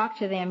go talk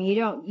to them, you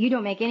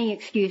don't make any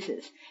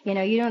excuses.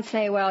 You don't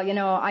say, well,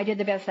 I did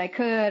the best I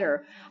could,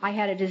 or I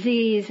had a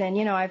disease, and,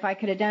 if I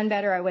could have done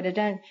better, I would have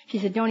done. She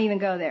said, don't even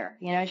go there.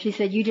 She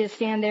said, you just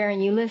stand there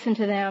and you listen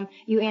to them,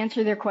 you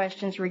answer their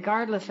questions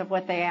regardless of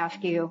what they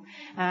ask you,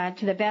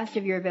 to the best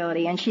of your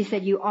ability. And she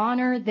said, you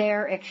honor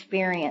their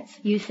experience.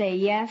 You say,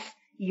 yes,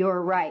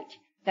 you're right.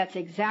 That's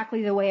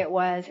exactly the way it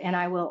was, and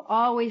I will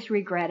always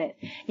regret it.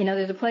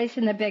 There's a place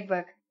in the Big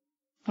Book,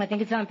 I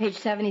think it's on page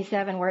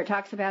 77, where it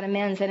talks about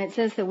amends, and it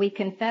says that we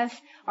confess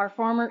our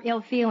former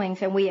ill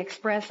feelings and we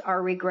express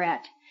our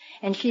regret.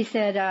 And she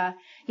said,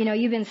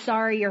 you've been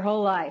sorry your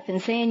whole life,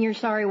 and saying you're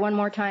sorry one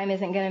more time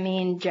isn't going to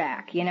mean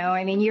jack, you're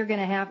going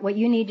to have, what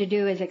you need to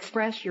do is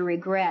express your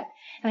regret.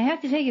 And I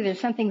have to tell you, there's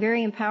something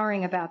very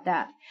empowering about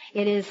that.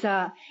 It is,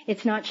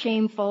 it's not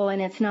shameful,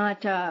 and it's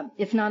not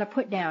a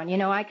put down.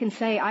 I can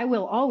say I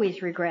will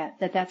always regret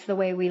that that's the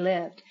way we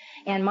lived.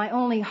 And my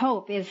only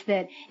hope is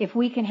that if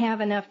we can have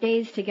enough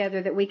days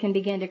together that we can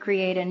begin to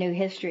create a new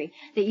history,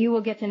 that you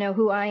will get to know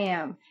who I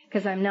am,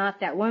 because I'm not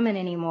that woman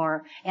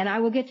anymore, and I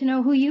will get to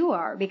know who you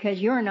are, because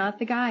you're not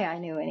the guy I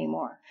knew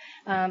anymore.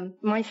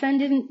 My son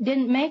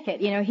didn't make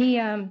it.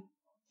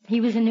 He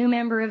was a new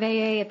member of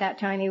AA at that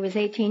time. He was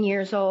 18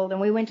 years old,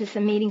 and we went to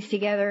some meetings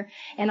together,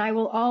 and I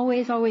will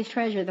always, always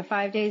treasure the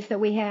 5 days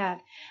that we had.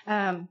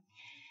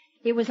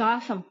 It was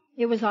awesome.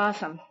 It was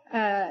awesome.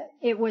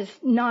 It was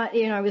not,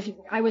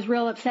 I was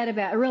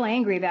real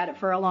angry about it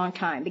for a long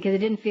time because it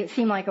didn't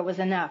seem like it was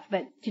enough.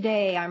 But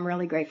today I'm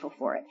really grateful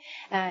for it.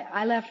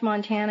 I left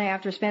Montana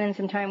after spending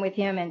some time with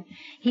him, and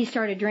he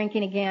started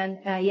drinking again.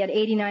 He had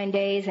 89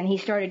 days, and he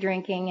started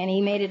drinking, and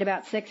he made it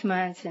about 6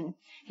 months. And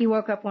he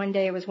woke up one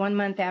day, it was 1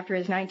 month after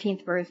his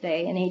 19th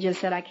birthday, and he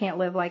just said, I can't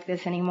live like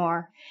this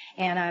anymore.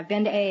 And I've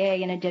been to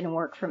AA, and it didn't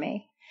work for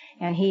me.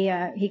 And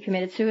he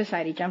committed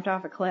suicide. He jumped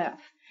off a cliff.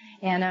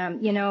 And,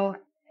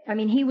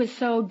 he was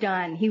so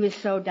done. He was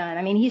so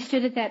done. He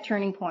stood at that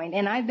turning point,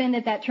 and I've been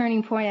at that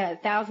turning point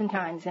 1,000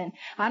 times. And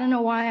I don't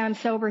know why I'm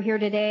sober here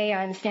today.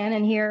 I'm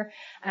standing here,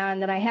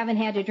 that I haven't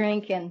had to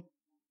drink, and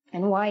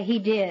why he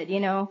did,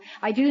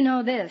 I do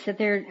know this, that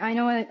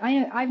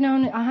I've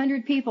known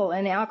 100 people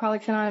in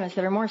Alcoholics Anonymous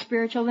that are more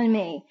spiritual than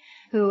me,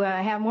 who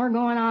have more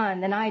going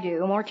on than I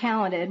do, more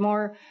talented,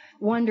 more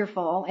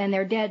wonderful, and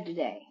they're dead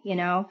today, you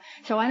know.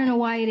 So I don't know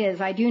why it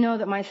is. I do know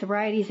that my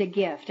sobriety is a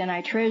gift, and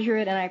I treasure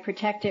it and I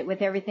protect it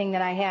with everything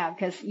that I have,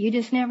 because you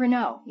just never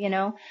know, you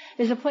know.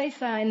 There's a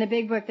place in the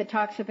Big Book that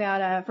talks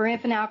about for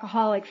if an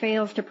alcoholic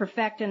fails to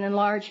perfect and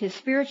enlarge his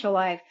spiritual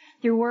life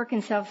through work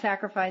and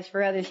self-sacrifice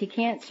for others, he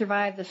can't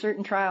survive the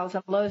certain trials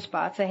and low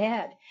spots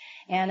ahead.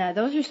 And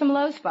those are some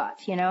low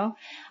spots, you know.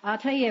 I'll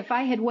tell you, if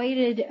I had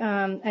waited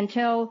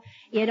until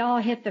it all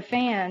hit the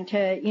fan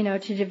to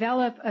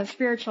develop a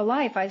spiritual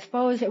life, I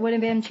suppose it would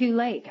have been too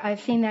late.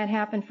 I've seen that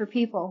happen for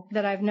people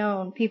that I've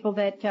known, people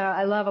that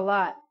I love a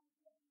lot.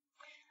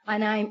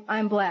 And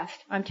I'm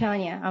blessed. I'm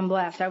telling you, I'm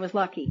blessed. I was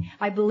lucky.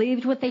 I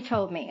believed what they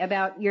told me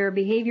about your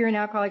behavior in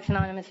Alcoholics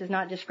Anonymous is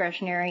not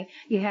discretionary.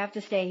 You have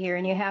to stay here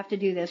and you have to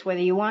do this, whether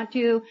you want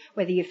to,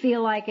 whether you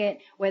feel like it,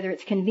 whether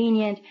it's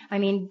convenient. I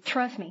mean,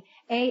 trust me,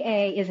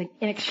 AA is an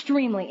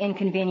extremely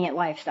inconvenient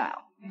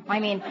lifestyle.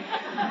 I mean,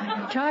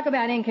 talk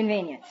about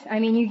inconvenience. I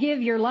mean, you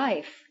give your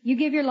life. You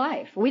give your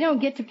life. We don't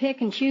get to pick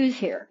and choose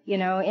here, you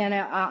know, and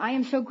I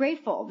am so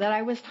grateful that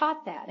I was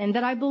taught that and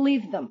that I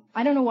believed them.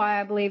 I don't know why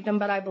I believed them,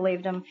 but I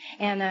believed them,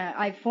 and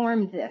I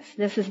formed this.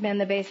 This has been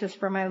the basis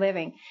for my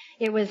living.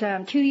 It was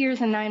 2 years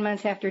and 9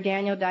 months after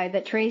Daniel died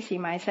that Tracy,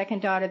 my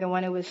second daughter, the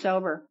one who was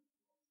sober,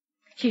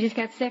 she just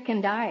got sick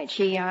and died.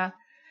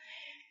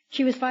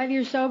 She was 5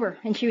 years sober,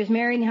 and she was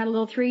married and had a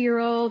little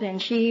 3-year-old,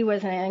 and she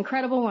was an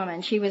incredible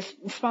woman. She was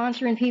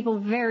sponsoring people,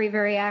 very,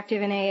 very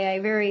active in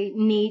AA, very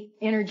neat,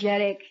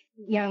 energetic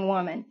young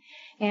woman,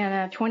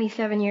 and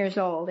 27 years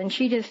old. And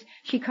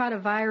she caught a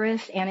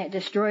virus, and it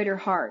destroyed her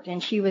heart,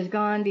 and she was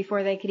gone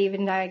before they could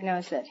even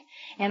diagnose it.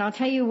 And I'll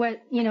tell you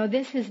what, you know,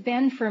 this has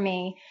been for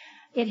me.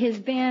 It has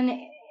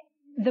been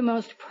the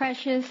most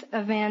precious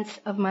events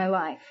of my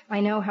life. I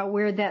know how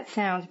weird that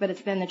sounds, but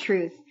it's been the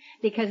truth,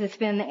 because it's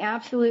been the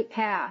absolute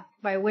path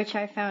by which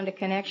I found a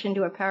connection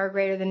to a power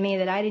greater than me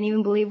that I didn't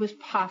even believe was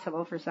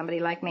possible for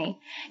somebody like me.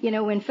 You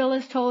know, when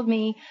Phyllis told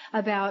me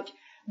about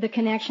the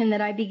connection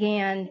that I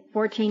began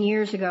 14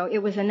 years ago, it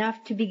was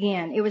enough to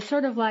begin. It was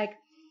sort of like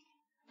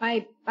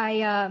I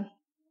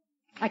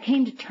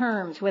came to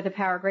terms with a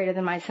power greater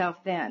than myself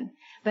then.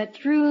 But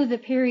through the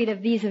period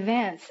of these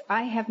events,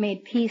 I have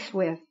made peace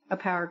with a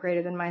power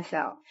greater than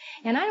myself.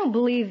 And I don't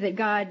believe that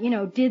God, you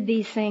know, did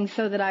these things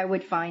so that I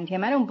would find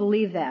him. I don't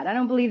believe that. I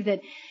don't believe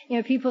that, you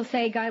know, people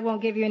say God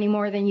won't give you any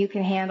more than you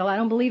can handle. I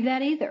don't believe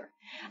that either.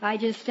 I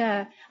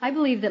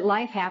believe that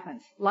life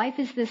happens. Life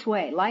is this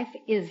way. Life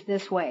is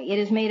this way. It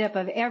is made up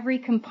of every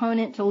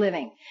component to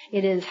living.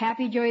 It is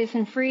happy, joyous,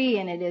 and free,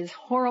 and it is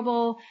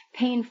horrible,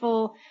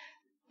 painful,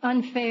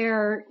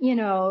 unfair, you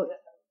know,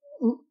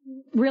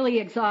 really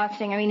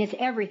exhausting. I mean, it's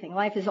everything.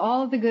 Life is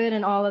all of the good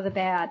and all of the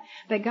bad.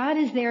 But God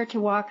is there to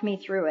walk me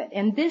through it.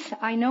 And this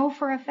I know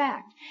for a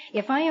fact.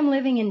 If I am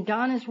living in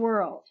Donna's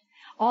world,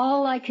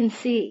 all I can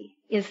see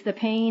is the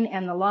pain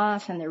and the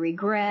loss and the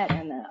regret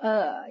and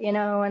the, you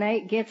know, and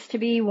it gets to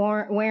be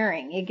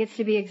wearing. It gets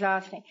to be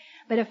exhausting.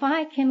 But if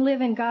I can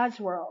live in God's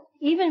world,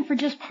 even for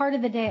just part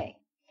of the day,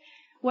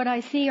 what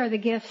I see are the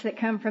gifts that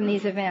come from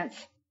these events.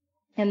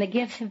 And the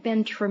gifts have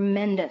been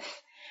tremendous.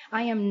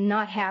 I am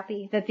not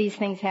happy that these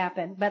things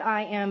happen, but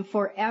I am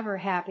forever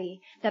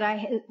happy that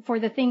for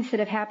the things that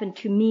have happened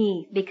to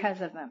me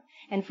because of them,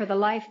 and for the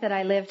life that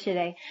I live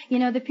today. You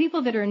know, the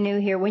people that are new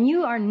here, when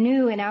you are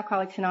new in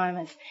Alcoholics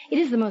Anonymous, it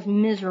is the most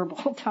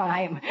miserable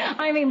time.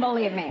 I mean,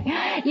 believe me,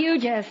 you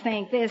just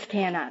think this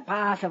cannot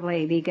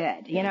possibly be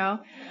good, you know.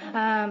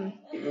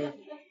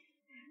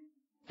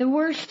 The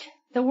worst,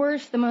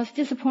 the most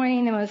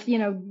disappointing, the most, you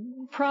know,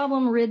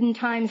 problem-ridden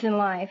times in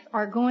life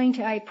are going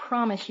to, I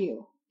promise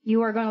you,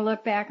 you are going to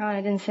look back on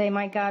it and say,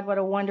 my God, what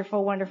a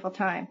wonderful, wonderful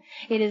time.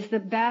 It is the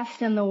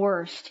best and the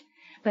worst,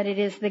 but it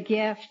is the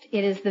gift,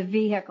 it is the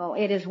vehicle,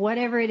 it is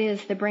whatever it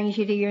is that brings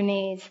you to your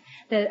knees,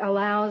 that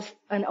allows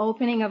an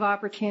opening of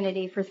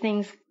opportunity for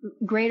things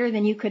greater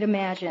than you could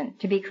imagine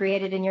to be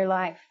created in your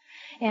life.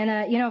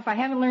 And, you know, if I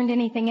haven't learned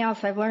anything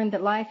else, I've learned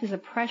that life is a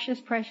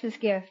precious, precious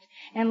gift,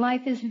 and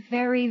life is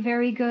very,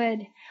 very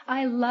good.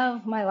 I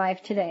love my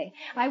life today.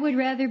 I would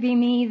rather be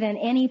me than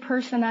any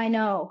person I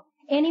know.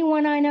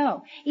 Anyone I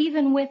know,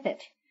 even with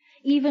it.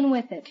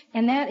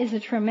 And that is a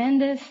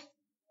tremendous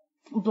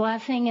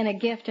blessing and a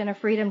gift and a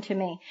freedom to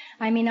me.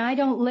 I mean, I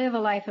don't live a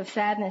life of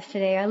sadness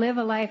today. I live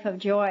a life of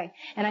joy.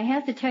 And I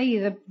have to tell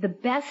you, the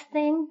best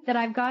thing that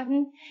I've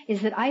gotten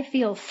is that I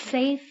feel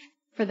safe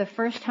for the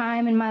first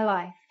time in my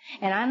life.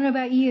 And I don't know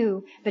about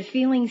you, but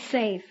feeling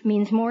safe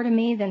means more to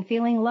me than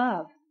feeling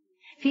love.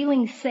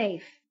 Feeling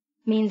safe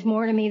means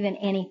more to me than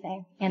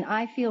anything. And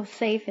I feel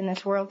safe in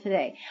this world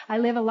today. I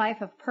live a life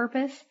of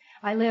purpose.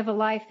 I live a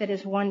life that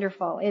is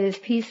wonderful. It is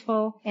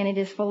peaceful, and it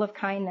is full of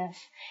kindness.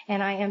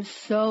 And I am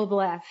so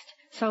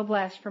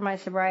blessed for my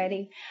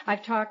sobriety.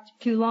 I've talked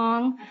too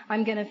long.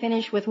 I'm going to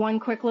finish with one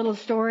quick little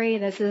story.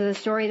 This is a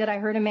story that I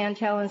heard a man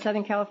tell in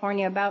Southern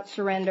California about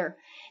surrender.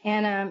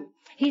 And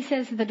he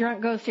says that the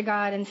drunk goes to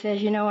God and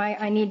says, you know,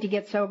 I need to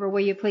get sober.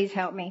 Will you please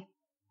help me?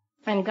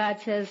 And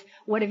God says,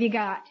 what have you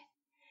got?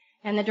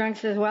 And the drunk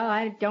says, well,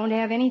 I don't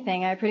have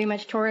anything. I pretty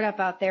much tore it up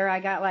out there. I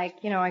got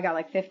like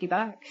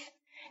 $50.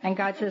 And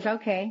God says,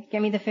 okay,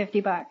 give me the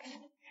 $50.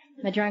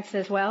 The drunk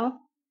says, well,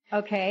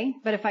 okay,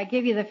 but if I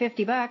give you the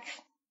 $50,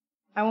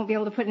 I won't be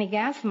able to put any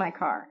gas in my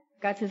car.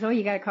 God says, oh,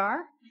 you got a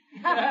car?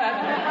 He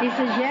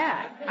says,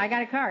 yeah, I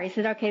got a car. He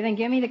said, okay, then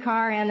give me the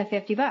car and the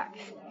 $50.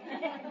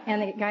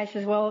 And the guy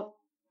says, well,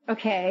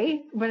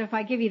 okay, but if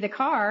I give you the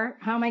car,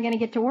 how am I going to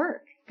get to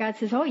work? God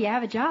says, oh, you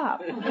have a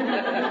job.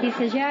 He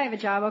says, yeah, I have a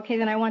job. Okay,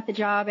 then I want the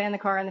job and the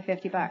car and the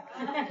 $50.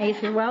 And he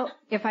says, well,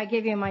 if I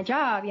give you my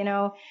job,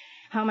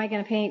 how am I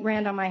going to pay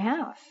rent on my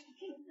house?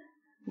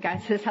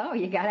 God says, oh,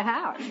 you got a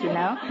house, He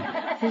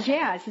says,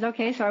 yeah. I says,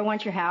 okay, so I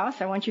want your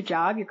house, I want your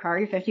job, your car,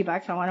 your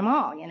 $50, I want them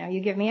all. You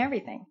give me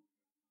everything.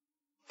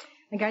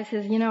 The guy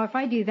says, if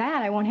I do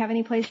that, I won't have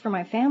any place for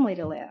my family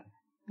to live.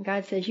 And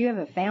God says, you have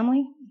a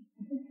family?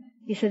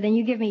 He said, then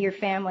you give me your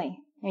family,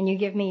 and you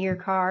give me your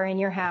car and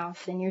your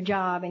house and your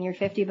job and your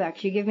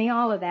 $50. You give me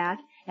all of that,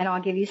 and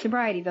I'll give you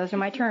sobriety. Those are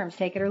my terms.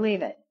 Take it or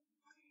leave it.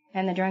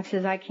 And the drunk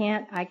says, I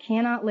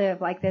cannot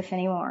live like this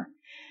anymore.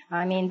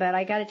 But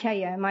I got to tell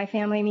you, my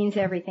family means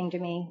everything to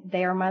me.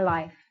 They are my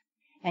life.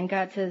 And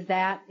God says,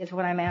 that is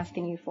what I'm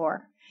asking you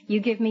for.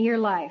 You give me your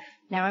life.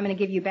 Now I'm going to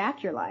give you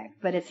back your life,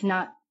 but it's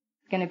not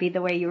going to be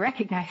the way you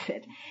recognize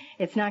it.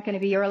 It's not going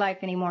to be your life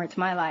anymore. It's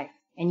my life.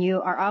 And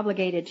you are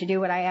obligated to do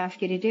what I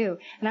ask you to do.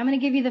 And I'm going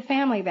to give you the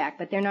family back,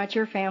 but they're not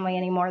your family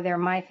anymore. They're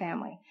my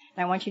family.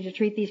 And I want you to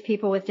treat these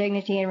people with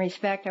dignity and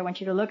respect. I want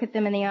you to look at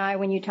them in the eye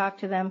when you talk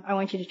to them. I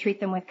want you to treat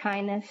them with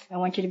kindness. I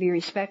want you to be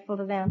respectful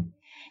to them.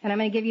 And I'm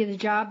going to give you the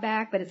job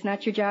back, but it's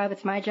not your job.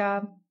 It's my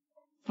job.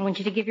 I want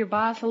you to give your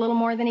boss a little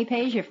more than he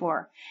pays you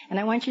for. And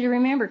I want you to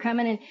remember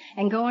coming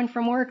and going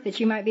from work that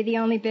you might be the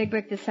only big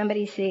book that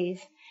somebody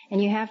sees.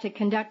 And you have to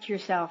conduct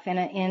yourself in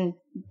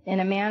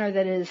a manner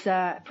that is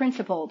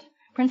principled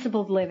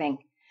living.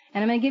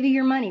 And I'm going to give you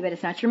your money, but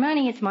it's not your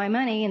money, it's my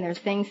money, and there's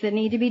things that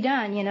need to be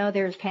done.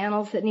 There's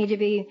panels that need to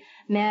be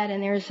met,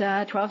 and there's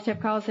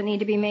 12-step calls that need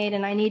to be made,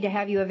 and I need to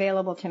have you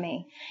available to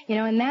me.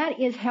 And that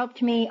has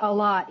helped me a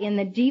lot in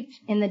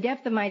the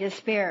depth of my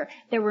despair.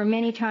 There were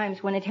many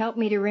times when it helped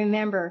me to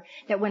remember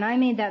that when I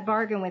made that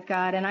bargain with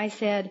God and I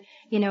said,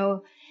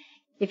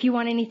 if you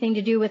want anything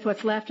to do with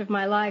what's left of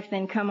my life,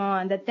 then come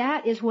on,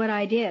 that is what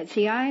I did.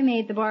 See, I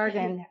made the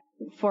bargain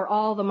for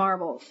all the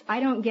marbles.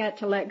 I don't get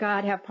to let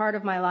God have part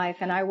of my life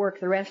and I work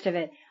the rest of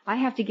it. I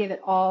have to give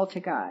it all to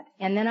God.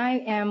 And then I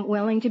am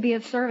willing to be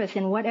of service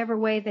in whatever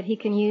way that He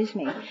can use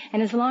me.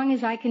 And as long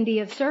as I can be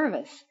of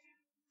service,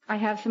 I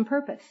have some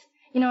purpose.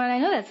 And I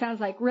know that sounds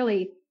like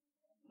really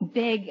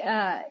big,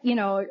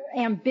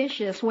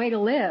 ambitious way to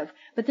live.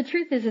 But the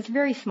truth is it's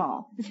very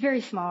small. It's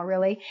very small,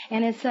 really.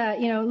 And it's,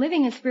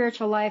 living a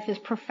spiritual life is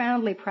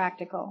profoundly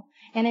practical.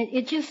 And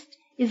it just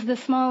is the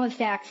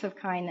smallest acts of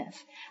kindness.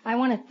 I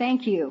want to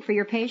thank you for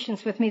your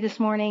patience with me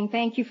this morning.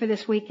 Thank you for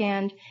this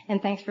weekend,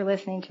 and thanks for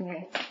listening to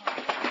me.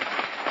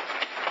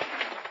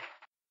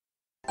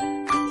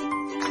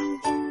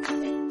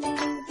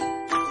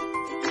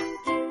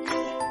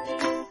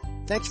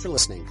 Thanks for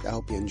listening. I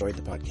hope you enjoyed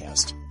the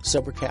podcast.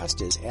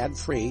 Sobercast is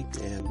ad-free,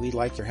 and we'd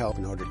like your help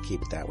in order to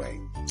keep it that way.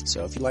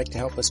 So if you'd like to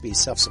help us be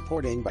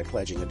self-supporting by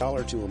pledging $1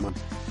 or $2 a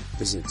month,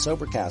 visit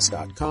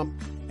Sobercast.com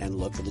and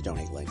look for the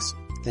donate links.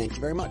 Thank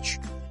you very much.